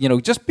can't see,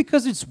 just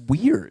because it's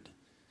weird.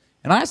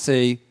 And I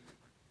say,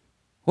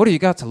 what do you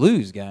got to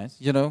lose,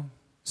 guys?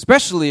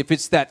 Especially if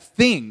it's that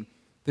thing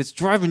that's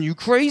driving you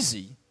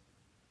crazy.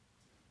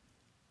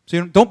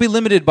 So don't be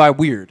limited by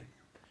weird.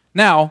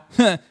 Now,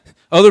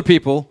 other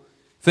people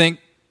think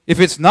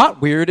if it's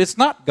not weird, it's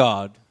not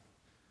God.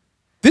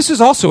 This is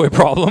also a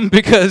problem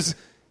because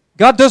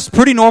God does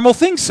pretty normal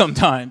things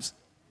sometimes.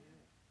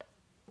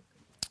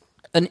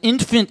 An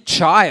infant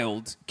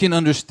child can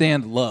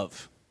understand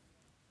love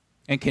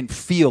and can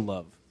feel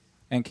love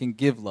and can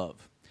give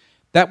love.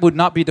 That would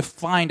not be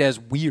defined as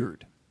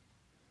weird.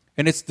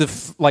 And it's the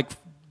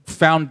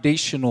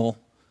foundational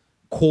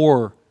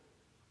core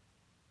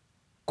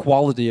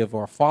quality of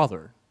our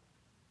Father.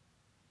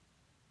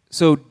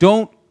 So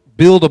don't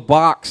build a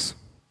box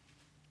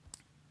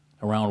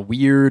around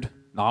weird,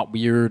 not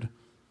weird,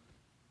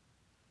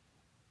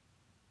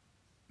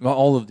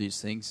 all of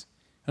these things.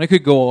 And I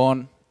could go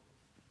on.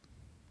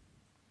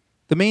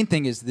 The main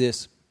thing is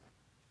this.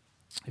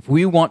 If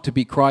we want to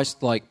be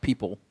Christ-like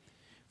people,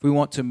 if we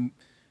want to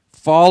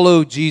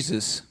follow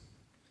Jesus,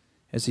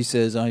 as he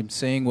says, I'm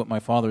saying what my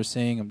Father is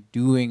saying, I'm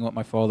doing what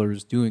my Father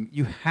is doing,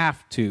 you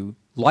have to,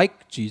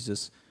 like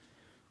Jesus,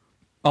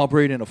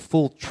 operate in a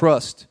full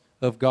trust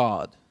of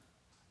God,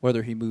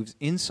 whether he moves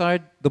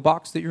inside the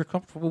box that you're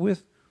comfortable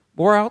with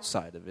or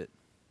outside of it.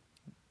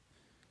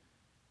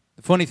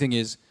 The funny thing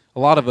is, a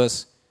lot of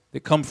us that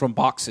come from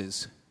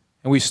boxes,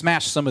 and we've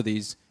smashed some of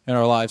these in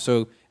our lives,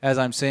 so as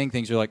I'm saying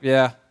things, you're like,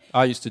 yeah,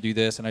 I used to do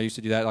this, and I used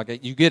to do that.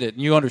 Like, you get it,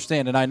 and you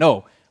understand, and I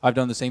know I've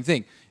done the same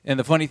thing. And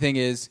the funny thing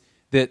is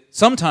that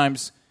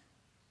sometimes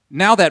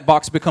now that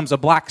box becomes a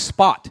black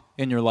spot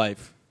in your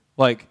life.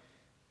 Like,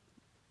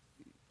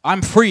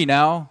 I'm free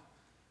now.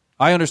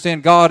 I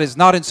understand God is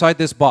not inside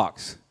this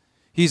box.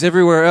 He's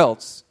everywhere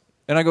else.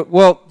 And I go,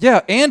 well,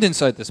 yeah, and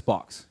inside this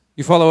box.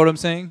 You follow what I'm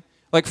saying?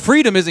 Like,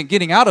 freedom isn't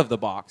getting out of the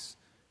box.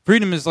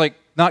 Freedom is like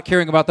not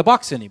caring about the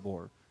box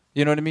anymore.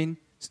 You know what I mean?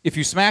 If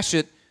you smash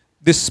it,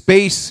 this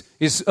space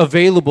is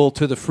available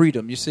to the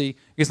freedom. You see,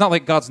 it's not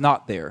like God's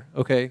not there.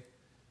 Okay,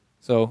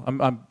 so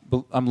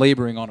I'm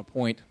laboring on a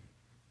point,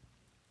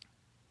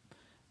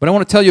 but I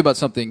want to tell you about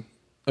something.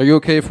 Are you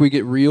okay if we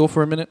get real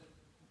for a minute?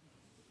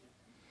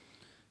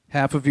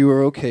 Half of you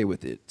are okay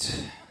with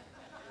it.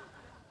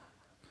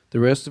 The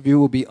rest of you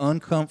will be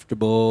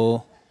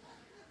uncomfortable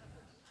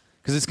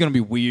because it's going to be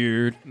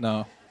weird.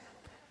 No,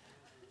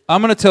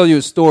 I'm going to tell you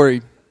a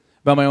story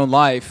about my own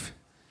life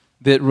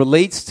that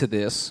relates to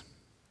this,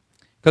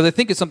 because I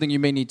think it's something you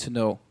may need to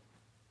know.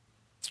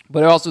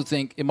 But I also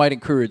think it might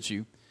encourage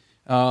you.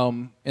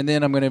 And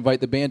then I'm going to invite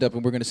the band up,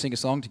 and we're going to sing a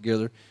song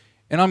together.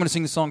 And I'm going to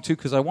sing the song, too,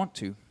 because I want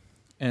to.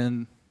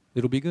 And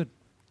it'll be good.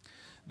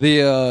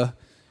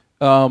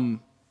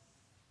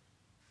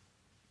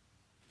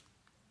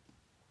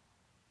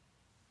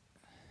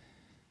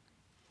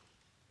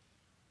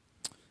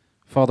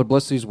 Father,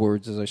 bless these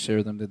words as I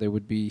share them, that they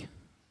would be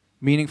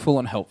meaningful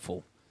and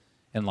helpful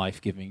and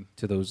life-giving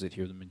to those that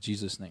hear them. In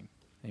Jesus' name,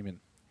 amen.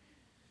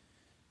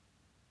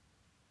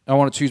 I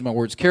want to choose my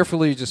words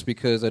carefully just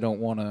because I don't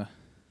want to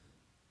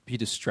be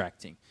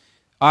distracting.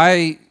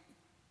 I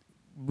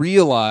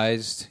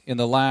realized in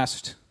the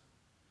last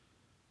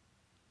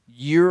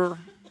year,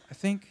 I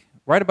think,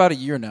 right about a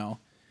year now,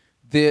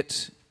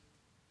 that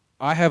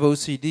I have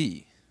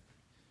OCD.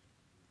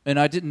 And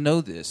I didn't know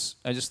this.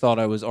 I just thought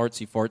I was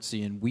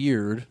artsy-fartsy and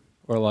weird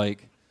or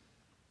like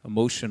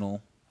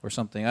emotional or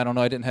something. I don't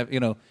know. I didn't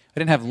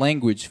have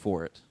language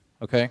for it.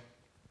 Okay?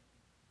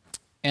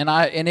 And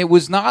it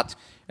was not,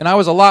 and I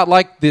was a lot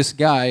like this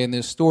guy in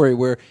this story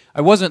where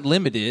I wasn't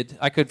limited.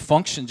 I could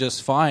function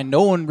just fine.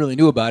 No one really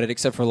knew about it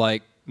except for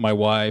like my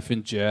wife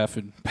and Jeff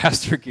and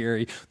Pastor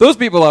Gary. Those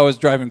people I was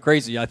driving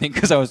crazy, I think,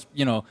 because I was,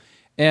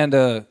 and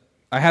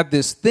I had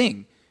this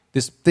thing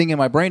in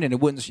my brain, and it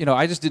wouldn't,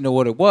 I just didn't know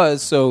what it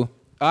was. So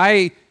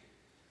I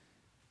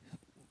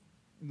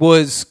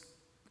was,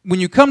 when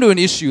you come to an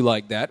issue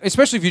like that,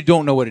 especially if you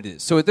don't know what it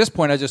is. So at this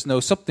point, I just know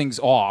something's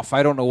off.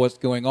 I don't know what's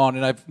going on,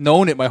 and I've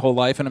known it my whole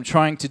life, and I'm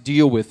trying to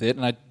deal with it,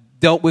 and I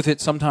dealt with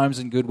it sometimes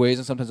in good ways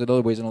and sometimes in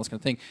other ways and all this kind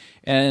of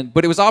thing.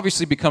 But it was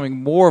obviously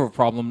becoming more of a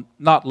problem,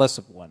 not less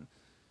of one.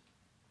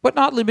 But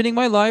not limiting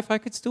my life. I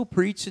could still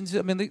preach.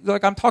 And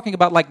like I'm talking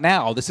about like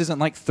now. This isn't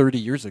like 30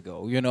 years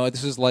ago.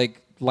 This is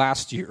like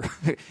last year.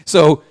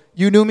 So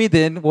you knew me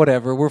then.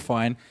 Whatever. We're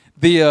fine.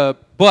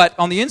 But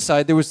on the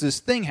inside, there was this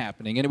thing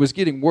happening, and it was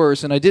getting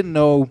worse, and I didn't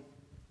know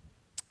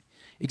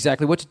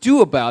exactly what to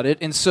do about it.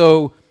 And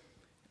so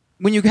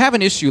when you have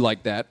an issue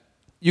like that,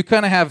 you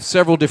kind of have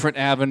several different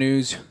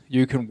avenues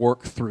you can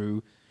work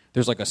through.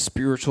 There's like a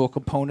spiritual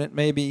component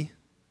maybe,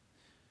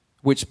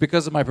 which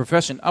because of my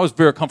profession, I was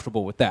very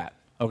comfortable with that.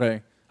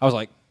 Okay, I was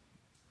like,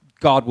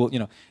 God will,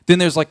 Then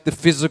there's like the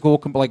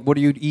physical, like what are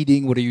you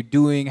eating? What are you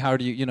doing? How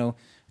do you,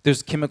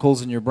 there's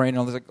chemicals in your brain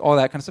and all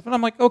that kind of stuff. And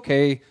I'm like,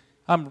 okay,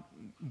 I'm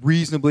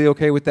reasonably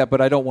okay with that,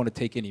 but I don't want to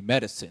take any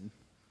medicine.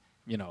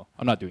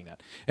 I'm not doing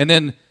that. And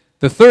then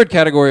the third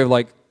category of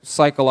like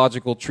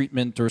psychological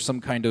treatment or some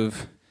kind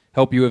of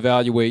help you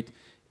evaluate.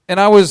 And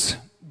I was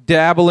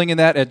dabbling in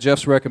that at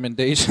Jeff's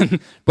recommendation,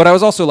 but I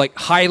was also like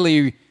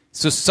highly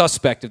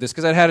suspect of this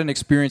because I'd had an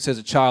experience as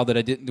a child that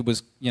it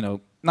was,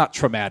 not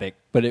traumatic,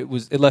 but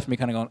it left me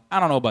kind of going, I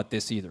don't know about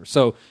this either.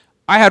 So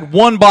I had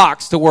one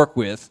box to work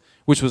with,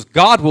 which was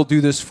God will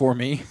do this for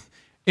me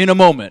in a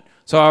moment.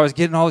 So I was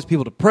getting all these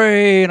people to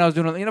pray, and I was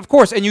doing, of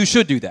course, and you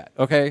should do that,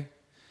 okay?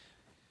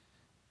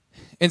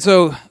 And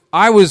so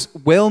I was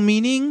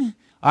well-meaning.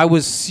 I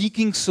was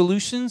seeking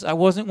solutions. I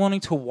wasn't wanting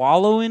to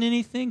wallow in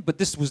anything, but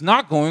this was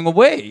not going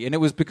away, and it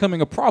was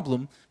becoming a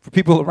problem for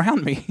people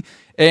around me,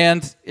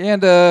 and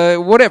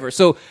whatever.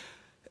 So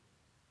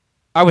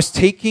I was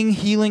taking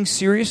healing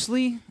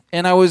seriously,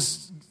 and I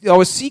was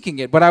seeking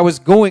it, but I was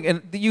going,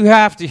 and you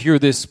have to hear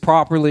this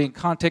properly in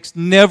context.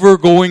 Never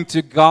going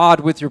to God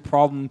with your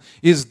problem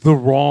is the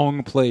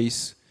wrong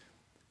place.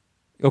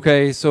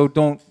 Okay, so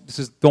don't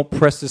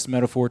press this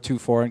metaphor too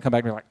far and come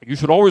back and be like, you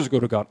should always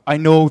go to God. I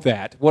know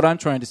that. What I'm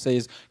trying to say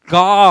is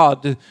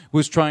God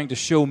was trying to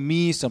show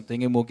me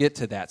something, and we'll get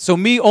to that. So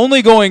me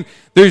only going,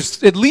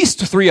 there's at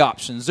least 3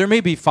 options. There may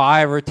be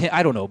 5 or 10,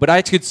 I don't know, but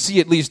I could see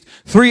at least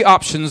 3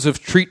 options of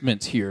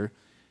treatment here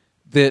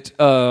that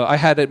I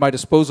had at my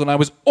disposal, and I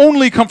was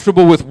only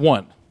comfortable with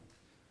one.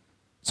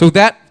 So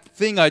that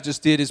thing I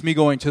just did is me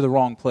going to the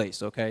wrong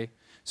place, okay?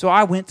 So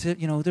I went to,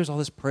 there's all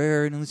this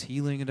prayer and this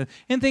healing,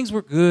 and things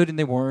were good, and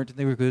they weren't, and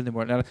they were good, and they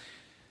weren't.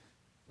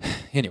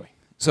 Anyway,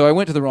 so I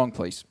went to the wrong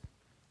place.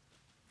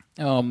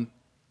 But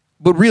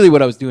really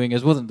what I was doing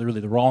wasn't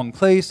really the wrong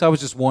place. I was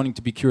just wanting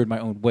to be cured my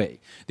own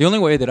way. The only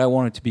way that I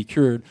wanted to be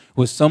cured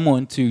was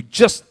someone to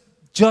just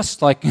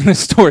like in this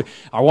story,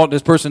 I want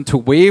this person to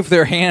wave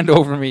their hand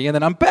over me, and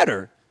then I'm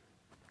better.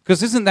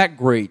 Because isn't that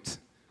great?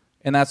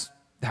 And that's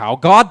how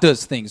God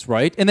does things,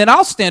 right? And then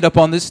I'll stand up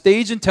on this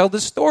stage and tell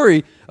this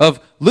story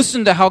of,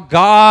 listen to how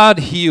God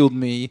healed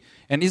me,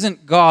 and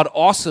isn't God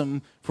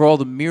awesome for all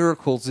the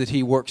miracles that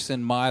he works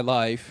in my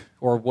life,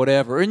 or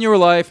whatever, in your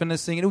life, and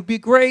this thing. And it would be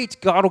great.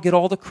 God will get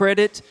all the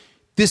credit.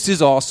 This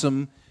is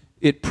awesome.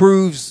 It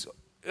proves,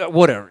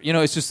 whatever.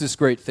 It's just this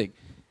great thing.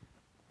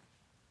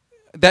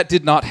 That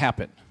did not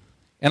happen.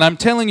 And I'm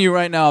telling you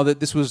right now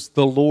that this was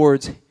the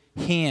Lord's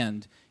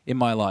hand in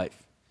my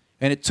life.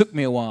 And it took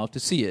me a while to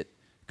see it.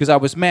 Because I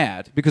was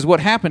mad. Because what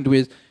happened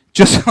was,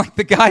 just like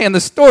the guy in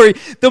the story,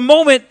 the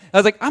moment I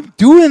was like, I'm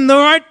doing the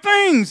right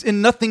things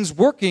and nothing's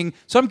working,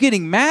 so I'm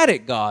getting mad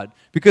at God.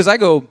 Because I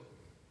go,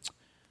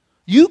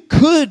 you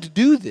could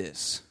do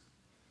this,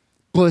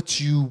 but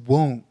you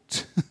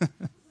won't.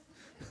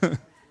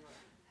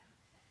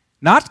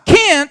 Not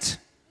can't,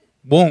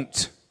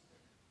 won't.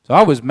 So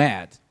I was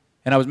mad.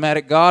 And I was mad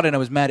at God, and I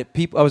was mad at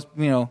people. I was,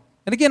 and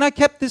again, I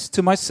kept this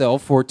to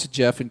myself or to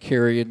Jeff and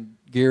Carrie and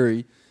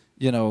Gary,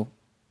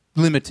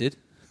 limited.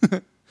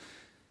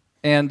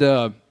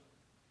 And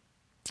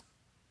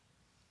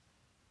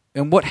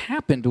what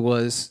happened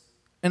was,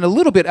 and a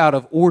little bit out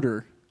of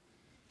order,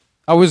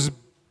 I was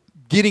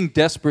getting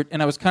desperate,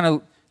 and I was kind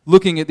of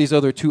looking at these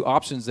other 2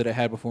 options that I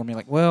had before me,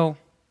 like, well,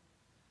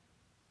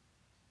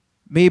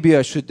 maybe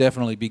I should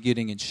definitely be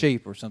getting in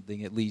shape or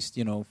something, at least,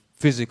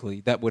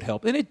 physically. That would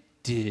help. And it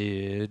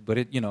did, but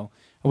I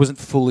wasn't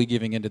fully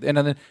giving into it. And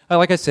then,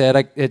 like I said,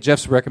 at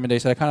Jeff's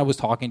recommendation, I kind of was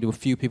talking to a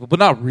few people, but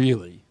not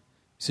really.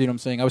 See what I'm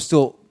saying? I was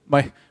still,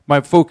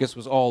 my focus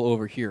was all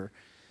over here.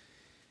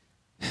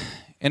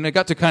 And it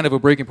got to kind of a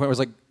breaking point where I was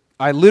like,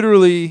 I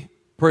literally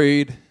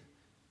prayed,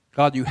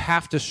 God, you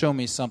have to show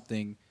me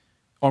something,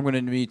 or I'm going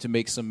to need to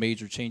make some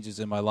major changes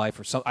in my life,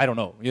 or something. I don't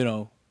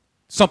know,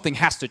 something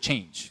has to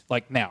change,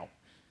 like now.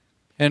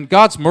 And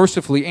God's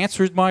mercifully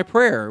answered my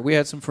prayer. We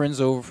had some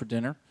friends over for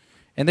dinner,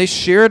 and they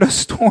shared a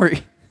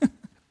story,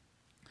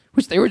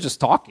 which they were just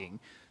talking.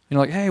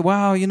 Like, hey,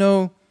 wow,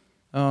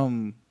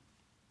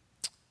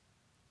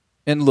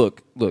 and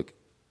look,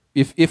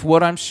 if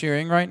what I'm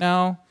sharing right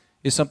now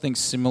is something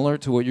similar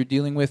to what you're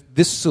dealing with,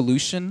 this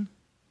solution,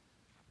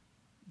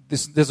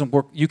 this doesn't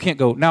work. You can't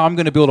go, now I'm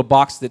going to build a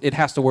box that it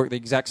has to work the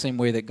exact same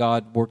way that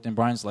God worked in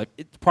Brian's life.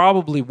 It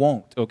probably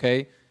won't,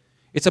 okay?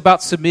 It's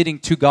about submitting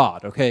to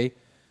God, okay?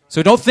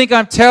 So don't think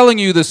I'm telling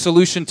you the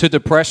solution to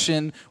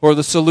depression or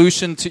the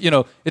solution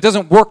to, it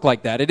doesn't work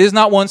like that. It is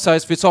not one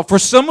size fits all. For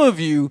some of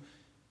you,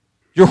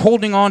 you're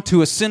holding on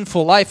to a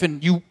sinful life,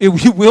 and you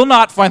will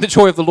not find the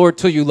joy of the Lord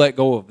till you let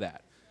go of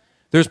that.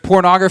 There's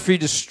pornography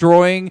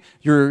destroying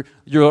your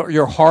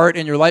heart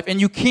and your life, and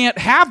you can't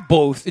have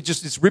both.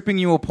 It's ripping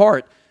you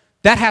apart.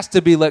 That has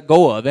to be let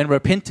go of and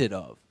repented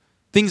of.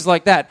 Things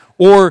like that.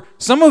 Or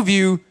some of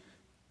you,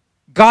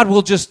 God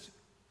will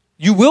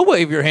you will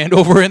wave your hand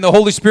over, and the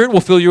Holy Spirit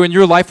will fill you, and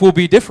your life will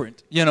be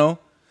different,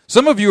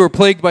 Some of you are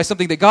plagued by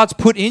something that God's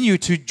put in you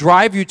to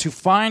drive you to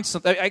find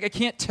something. I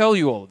can't tell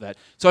you all of that.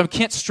 So I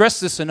can't stress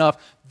this enough.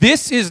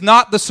 This is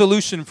not the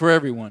solution for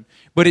everyone,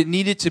 but it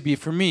needed to be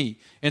for me.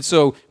 And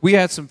so we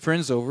had some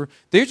friends over.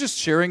 They're just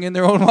sharing in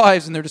their own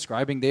lives, and they're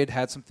describing they had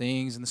had some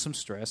things and some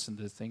stress and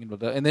this thing and blah,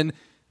 blah, and then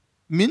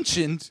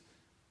mentioned,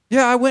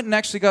 yeah, I went and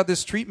actually got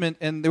this treatment,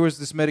 and there was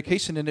this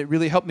medication, and it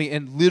really helped me.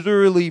 And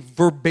literally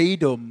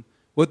verbatim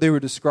what they were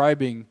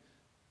describing,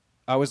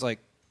 I was like,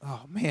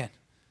 oh, man,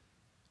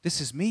 this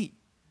is me.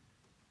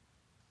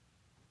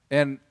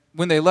 And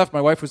when they left, my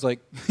wife was like,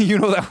 you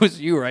know that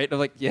was you, right? I'm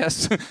like,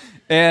 yes.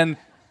 And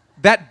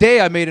that day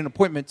I made an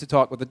appointment to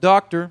talk with the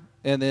doctor,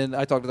 and then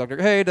I talked to the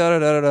doctor, hey,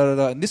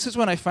 da-da-da-da-da-da. And this is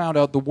when I found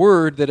out the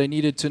word that I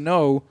needed to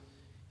know.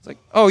 It's like,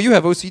 oh, you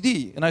have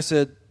OCD. And I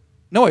said,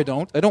 no, I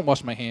don't. I don't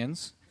wash my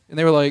hands. And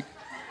they were like,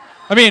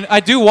 I mean, I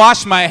do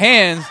wash my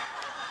hands.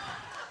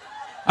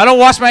 I don't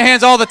wash my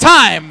hands all the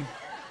time.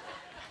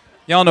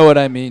 Y'all know what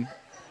I mean.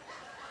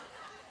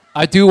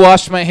 I do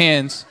wash my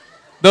hands.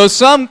 Though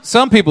some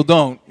people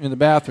don't in the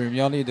bathroom.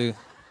 Y'all need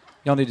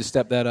to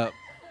step that up.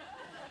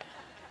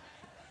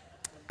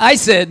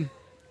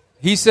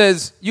 He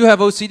says, you have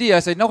OCD.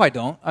 I said, no, I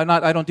don't.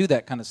 I don't do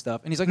that kind of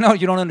stuff. And he's like, no,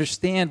 you don't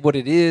understand what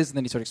it is. And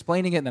then he started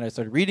explaining it, and then I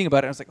started reading about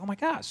it. And I was like, oh my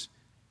gosh,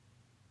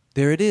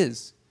 there it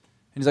is.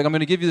 And he's like, I'm going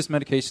to give you this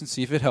medication,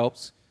 see if it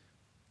helps.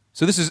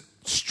 So this is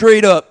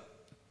straight up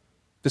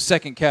the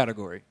second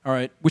category, all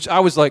right? Which I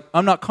was like,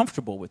 I'm not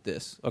comfortable with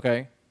this,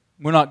 okay?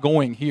 We're not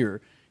going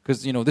here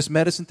because, this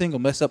medicine thing will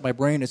mess up my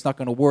brain. It's not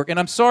going to work. And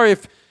I'm sorry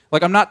if,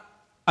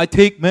 I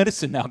take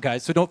medicine now,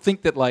 guys, so don't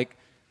think that,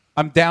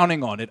 I'm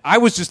downing on it. I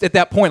was just at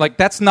that point,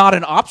 that's not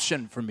an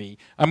option for me.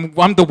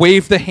 I'm the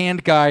wave the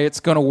hand guy. It's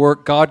going to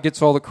work. God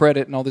gets all the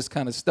credit and all this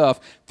kind of stuff.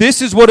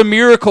 This is what a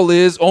miracle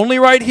is, only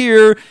right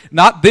here,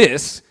 not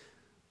this.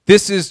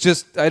 This is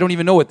just, I don't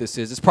even know what this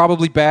is. It's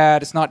probably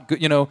bad. It's not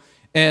good,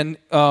 And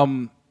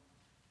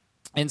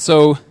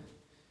so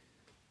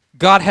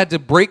God had to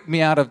break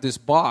me out of this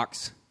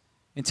box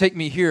and take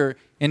me here.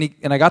 And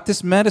I got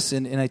this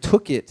medicine, and I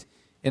took it.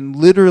 And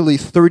literally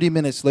 30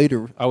 minutes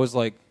later, I was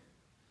like,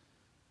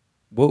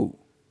 whoa,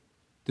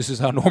 this is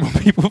how normal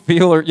people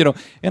feel,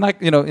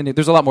 and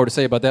there's a lot more to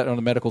say about that on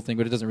the medical thing,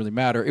 but it doesn't really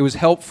matter. It was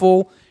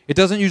helpful. It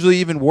doesn't usually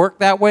even work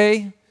that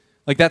way.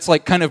 That's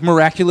kind of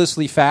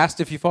miraculously fast,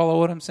 if you follow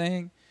what I'm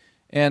saying.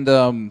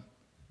 And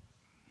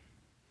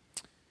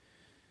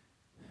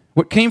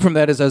what came from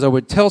that is, as I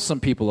would tell some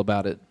people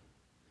about it,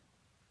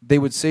 they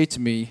would say to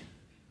me,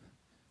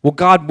 well,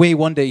 God may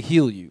one day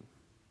heal you.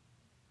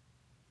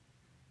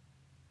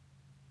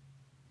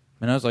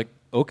 And I was like,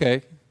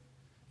 okay.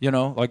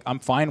 I'm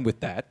fine with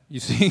that. You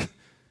see,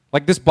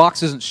 this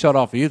box isn't shut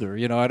off either.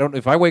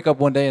 If I wake up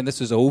one day and this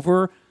is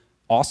over,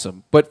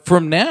 awesome. But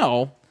from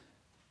now,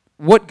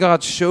 what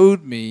God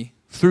showed me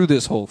through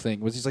this whole thing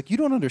was, he's like, you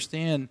don't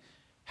understand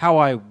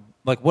how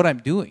what I'm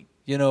doing.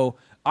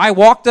 I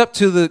walked up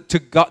to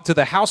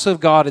the house of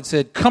God and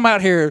said, come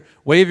out here,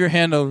 wave your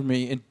hand over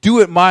me, and do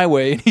it my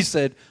way. And he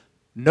said,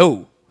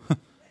 no.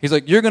 He's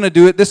like, you're going to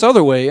do it this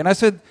other way. And I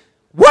said,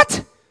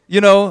 what?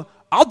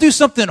 I'll do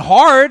something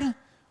hard.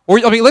 Or,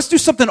 let's do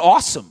something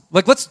awesome.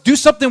 Let's do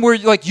something where,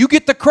 you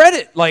get the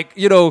credit.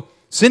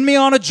 Send me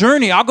on a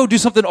journey. I'll go do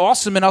something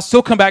awesome, and I'll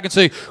still come back and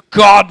say,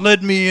 God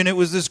led me, and it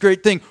was this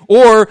great thing.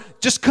 Or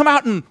just come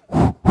out and,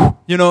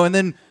 and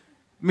then,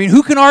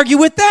 who can argue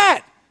with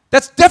that?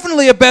 That's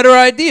definitely a better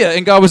idea.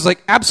 And God was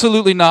like,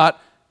 absolutely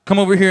not. Come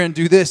over here and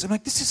do this. I'm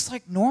like, this is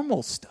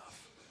normal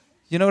stuff.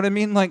 You know what I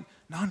mean?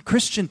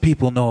 Non-Christian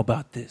people know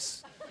about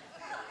this.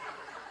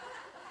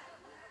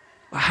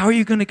 How are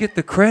you going to get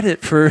the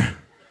credit for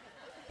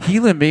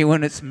healing me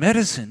when it's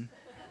medicine?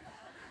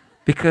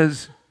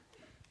 Because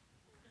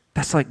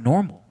that's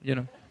normal,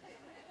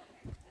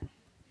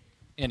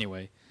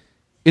 Anyway,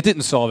 it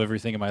didn't solve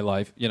everything in my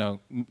life.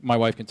 My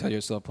wife can tell you I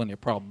still have plenty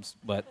of problems,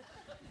 but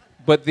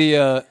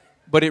it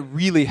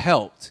really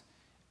helped.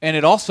 And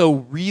it also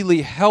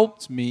really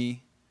helped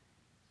me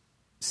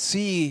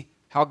see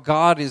how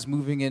God is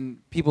moving in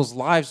people's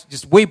lives,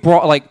 just way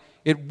broad.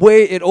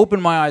 It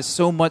opened my eyes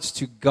so much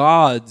to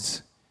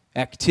God's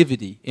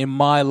activity in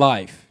my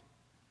life.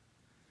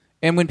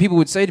 And when people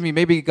would say to me,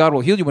 maybe God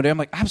will heal you one day, I'm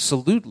like,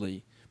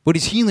 absolutely. But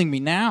he's healing me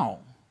now,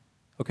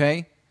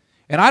 okay?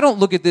 And I don't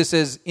look at this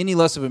as any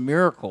less of a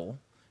miracle.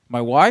 My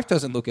wife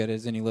doesn't look at it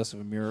as any less of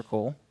a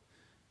miracle.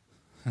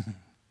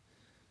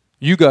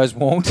 You guys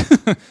won't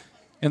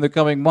in the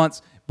coming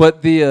months.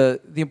 But the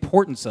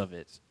importance of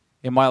it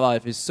in my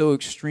life is so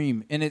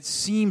extreme. And it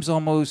seems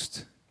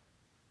almost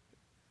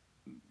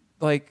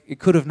like it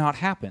could have not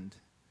happened.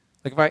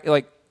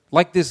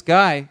 Like this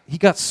guy, he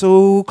got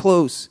so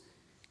close.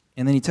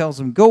 And then he tells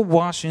him, go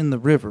wash in the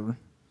river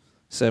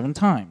 7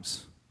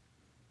 times.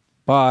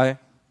 Bye.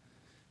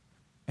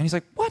 And he's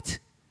like, what?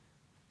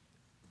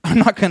 I'm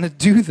not going to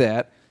do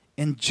that.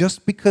 And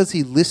just because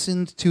he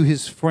listened to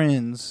his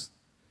friends,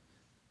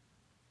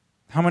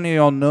 how many of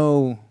y'all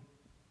know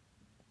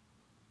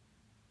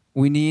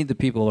we need the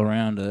people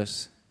around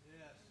us?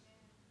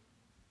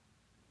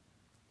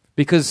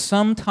 Because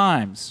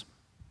sometimes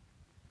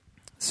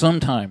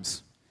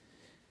sometimes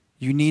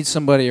you need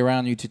somebody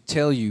around you to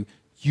tell you,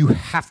 you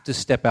have to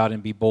step out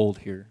and be bold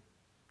here.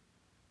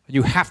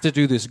 You have to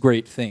do this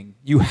great thing.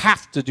 You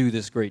have to do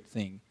this great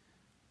thing.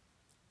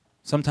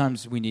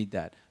 Sometimes we need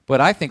that. But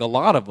I think a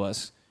lot of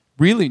us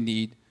really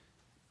need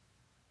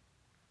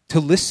to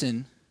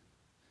listen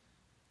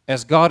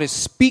as God is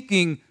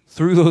speaking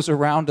through those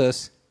around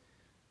us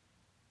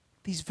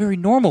these very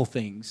normal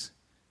things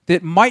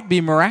that might be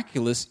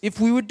miraculous if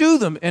we would do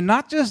them, and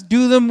not just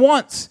do them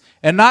once,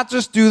 and not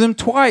just do them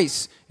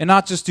twice, and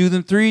not just do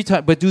them 3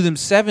 times, but do them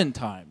 7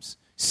 times.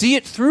 See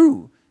it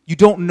through. You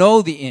don't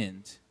know the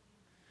end.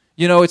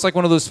 You know, it's like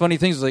one of those funny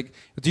things, like,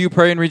 do you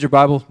pray and read your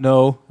Bible?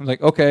 No. I'm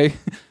like, okay.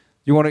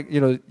 You want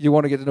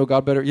to get to know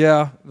God better?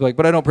 Yeah. Like,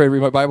 but I don't pray and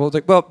read my Bible. It's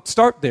like, well,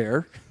 start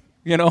there,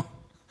 you know.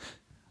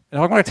 And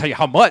I'm not going to tell you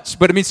how much,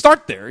 but I mean,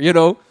 start there, you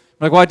know.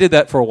 I'm like, well, I did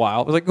that for a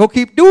while. I was like, go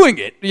keep doing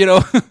it, you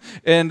know.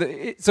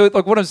 And so,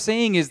 like, what I'm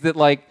saying is that,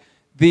 like,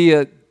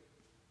 we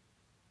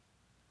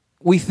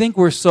think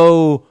we're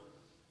so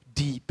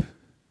deep,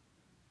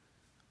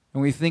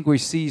 and we think we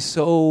see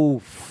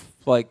so,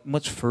 like,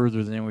 much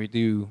further than we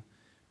do.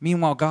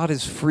 Meanwhile, God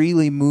is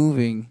freely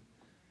moving,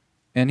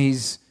 and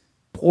He's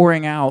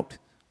pouring out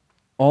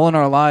all in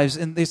our lives,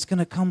 and it's going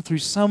to come through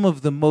some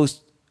of the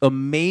most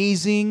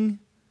amazing,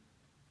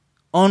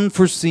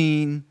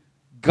 unforeseen,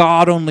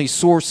 God-only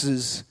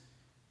sources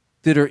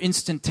that are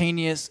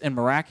instantaneous and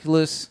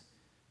miraculous,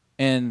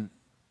 and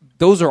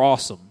those are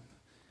awesome.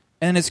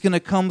 And it's going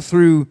to come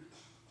through,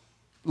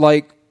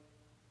 like,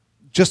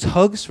 just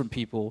hugs from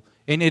people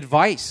and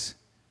advice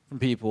from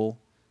people.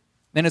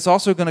 And it's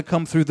also going to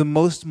come through the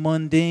most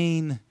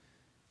mundane,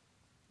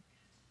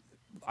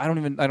 I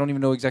don't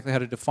even know exactly how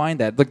to define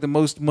that, like the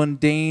most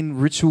mundane,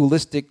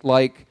 ritualistic,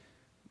 like,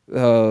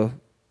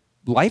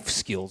 life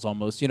skills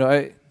almost. You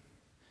know,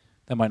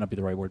 that might not be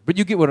the right word, but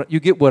you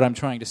get what I'm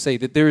trying to say,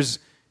 that there's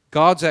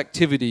God's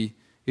activity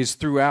is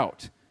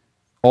throughout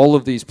all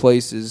of these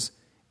places,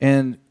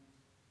 and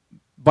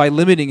by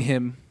limiting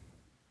Him,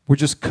 we're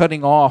just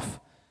cutting off.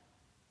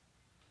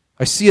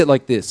 I see it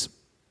like this,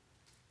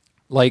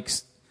 like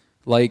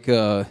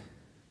we're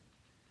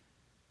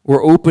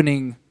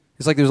opening.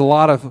 It's like there's a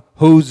lot of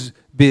hose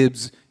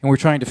bibs, and we're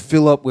trying to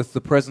fill up with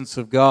the presence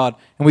of God,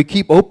 and we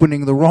keep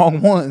opening the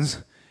wrong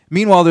ones.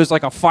 Meanwhile, there's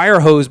like a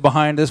fire hose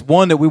behind us,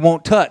 one that we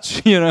won't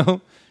touch, you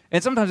know.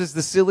 And sometimes it's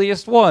the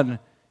silliest one.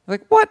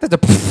 Like, what?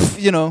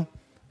 You know.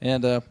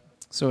 And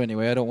so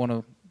anyway, I don't want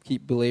to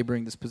keep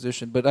belaboring this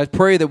position, but I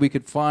pray that we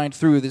could find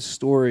through this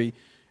story,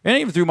 and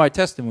even through my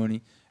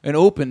testimony, an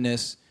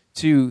openness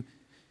to,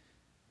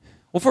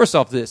 well, first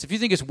off this. If you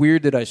think it's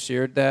weird that I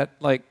shared that,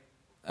 like,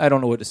 I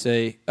don't know what to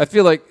say. I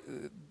feel like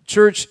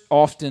church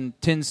often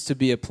tends to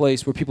be a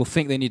place where people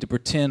think they need to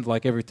pretend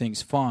like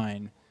everything's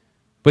fine,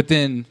 but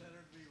then,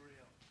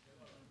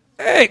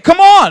 hey, come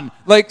on!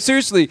 Like,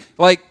 seriously,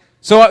 like,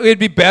 so it'd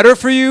be better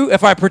for you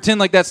if I pretend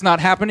like that's not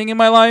happening in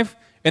my life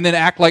and then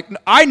act like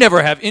I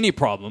never have any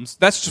problems.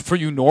 That's just for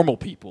you normal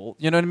people.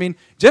 You know what I mean?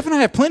 Jeff and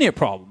I have plenty of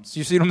problems.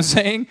 You see what I'm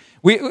saying?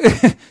 We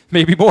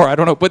maybe more, I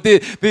don't know. But the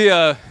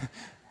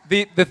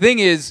thing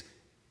is,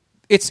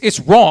 it's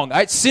wrong.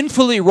 It's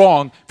sinfully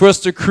wrong for us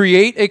to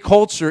create a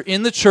culture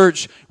in the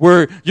church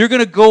where you're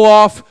going to go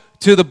off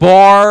to the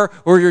bar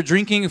or you're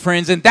drinking with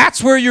friends, and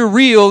that's where you're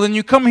real, and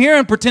you come here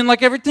and pretend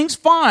like everything's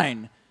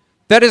fine.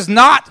 That is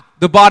not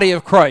the body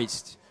of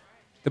Christ.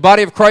 The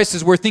body of Christ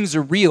is where things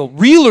are real,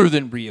 realer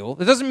than real.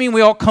 It doesn't mean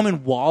we all come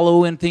and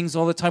wallow in things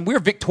all the time. We're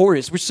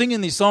victorious. We're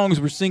singing these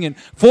songs. We're singing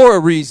for a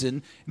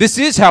reason. This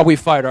is how we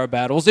fight our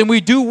battles, and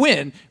we do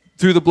win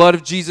through the blood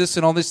of Jesus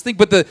and all this thing.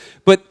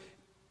 But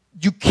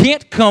you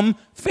can't come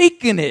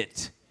faking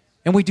it,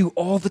 and we do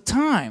all the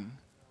time.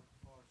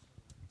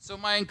 So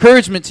my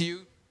encouragement to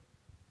you,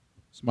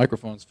 this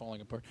microphone's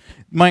falling apart.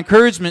 My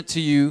encouragement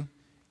to you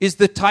is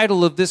the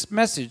title of this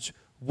message.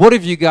 What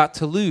have you got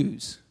to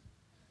lose?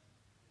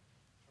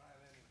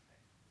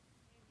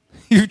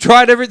 You've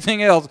tried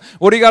everything else.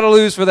 What do you got to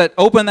lose for that?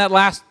 Open that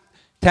last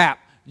tap.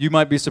 You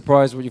might be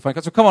surprised what you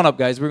find. So come on up,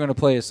 guys. We're going to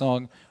play a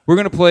song. We're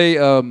going to play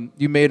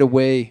You Made a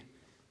Way,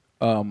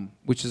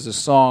 which is a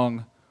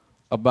song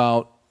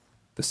about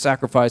the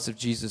sacrifice of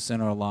Jesus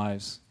in our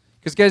lives.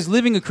 Because, guys,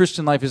 living a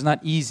Christian life is not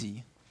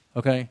easy,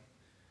 okay?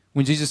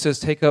 When Jesus says,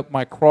 take up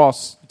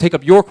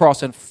your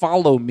cross and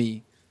follow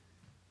me,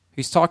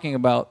 He's talking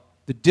about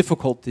the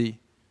difficulty,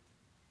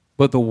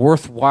 but the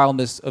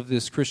worthwhileness of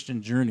this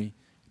Christian journey.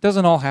 It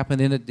doesn't all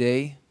happen in a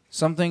day.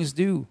 Some things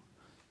do.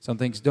 Some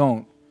things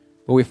don't.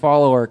 But we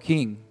follow our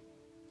King.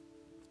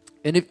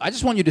 And I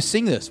just want you to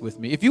sing this with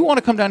me. If you want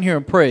to come down here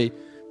and pray,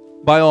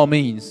 by all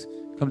means,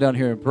 come down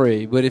here and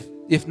pray. But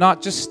if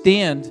not, just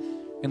stand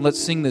and let's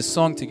sing this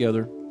song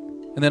together.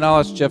 And then I'll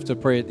ask Jeff to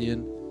pray at the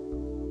end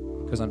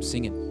because I'm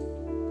singing.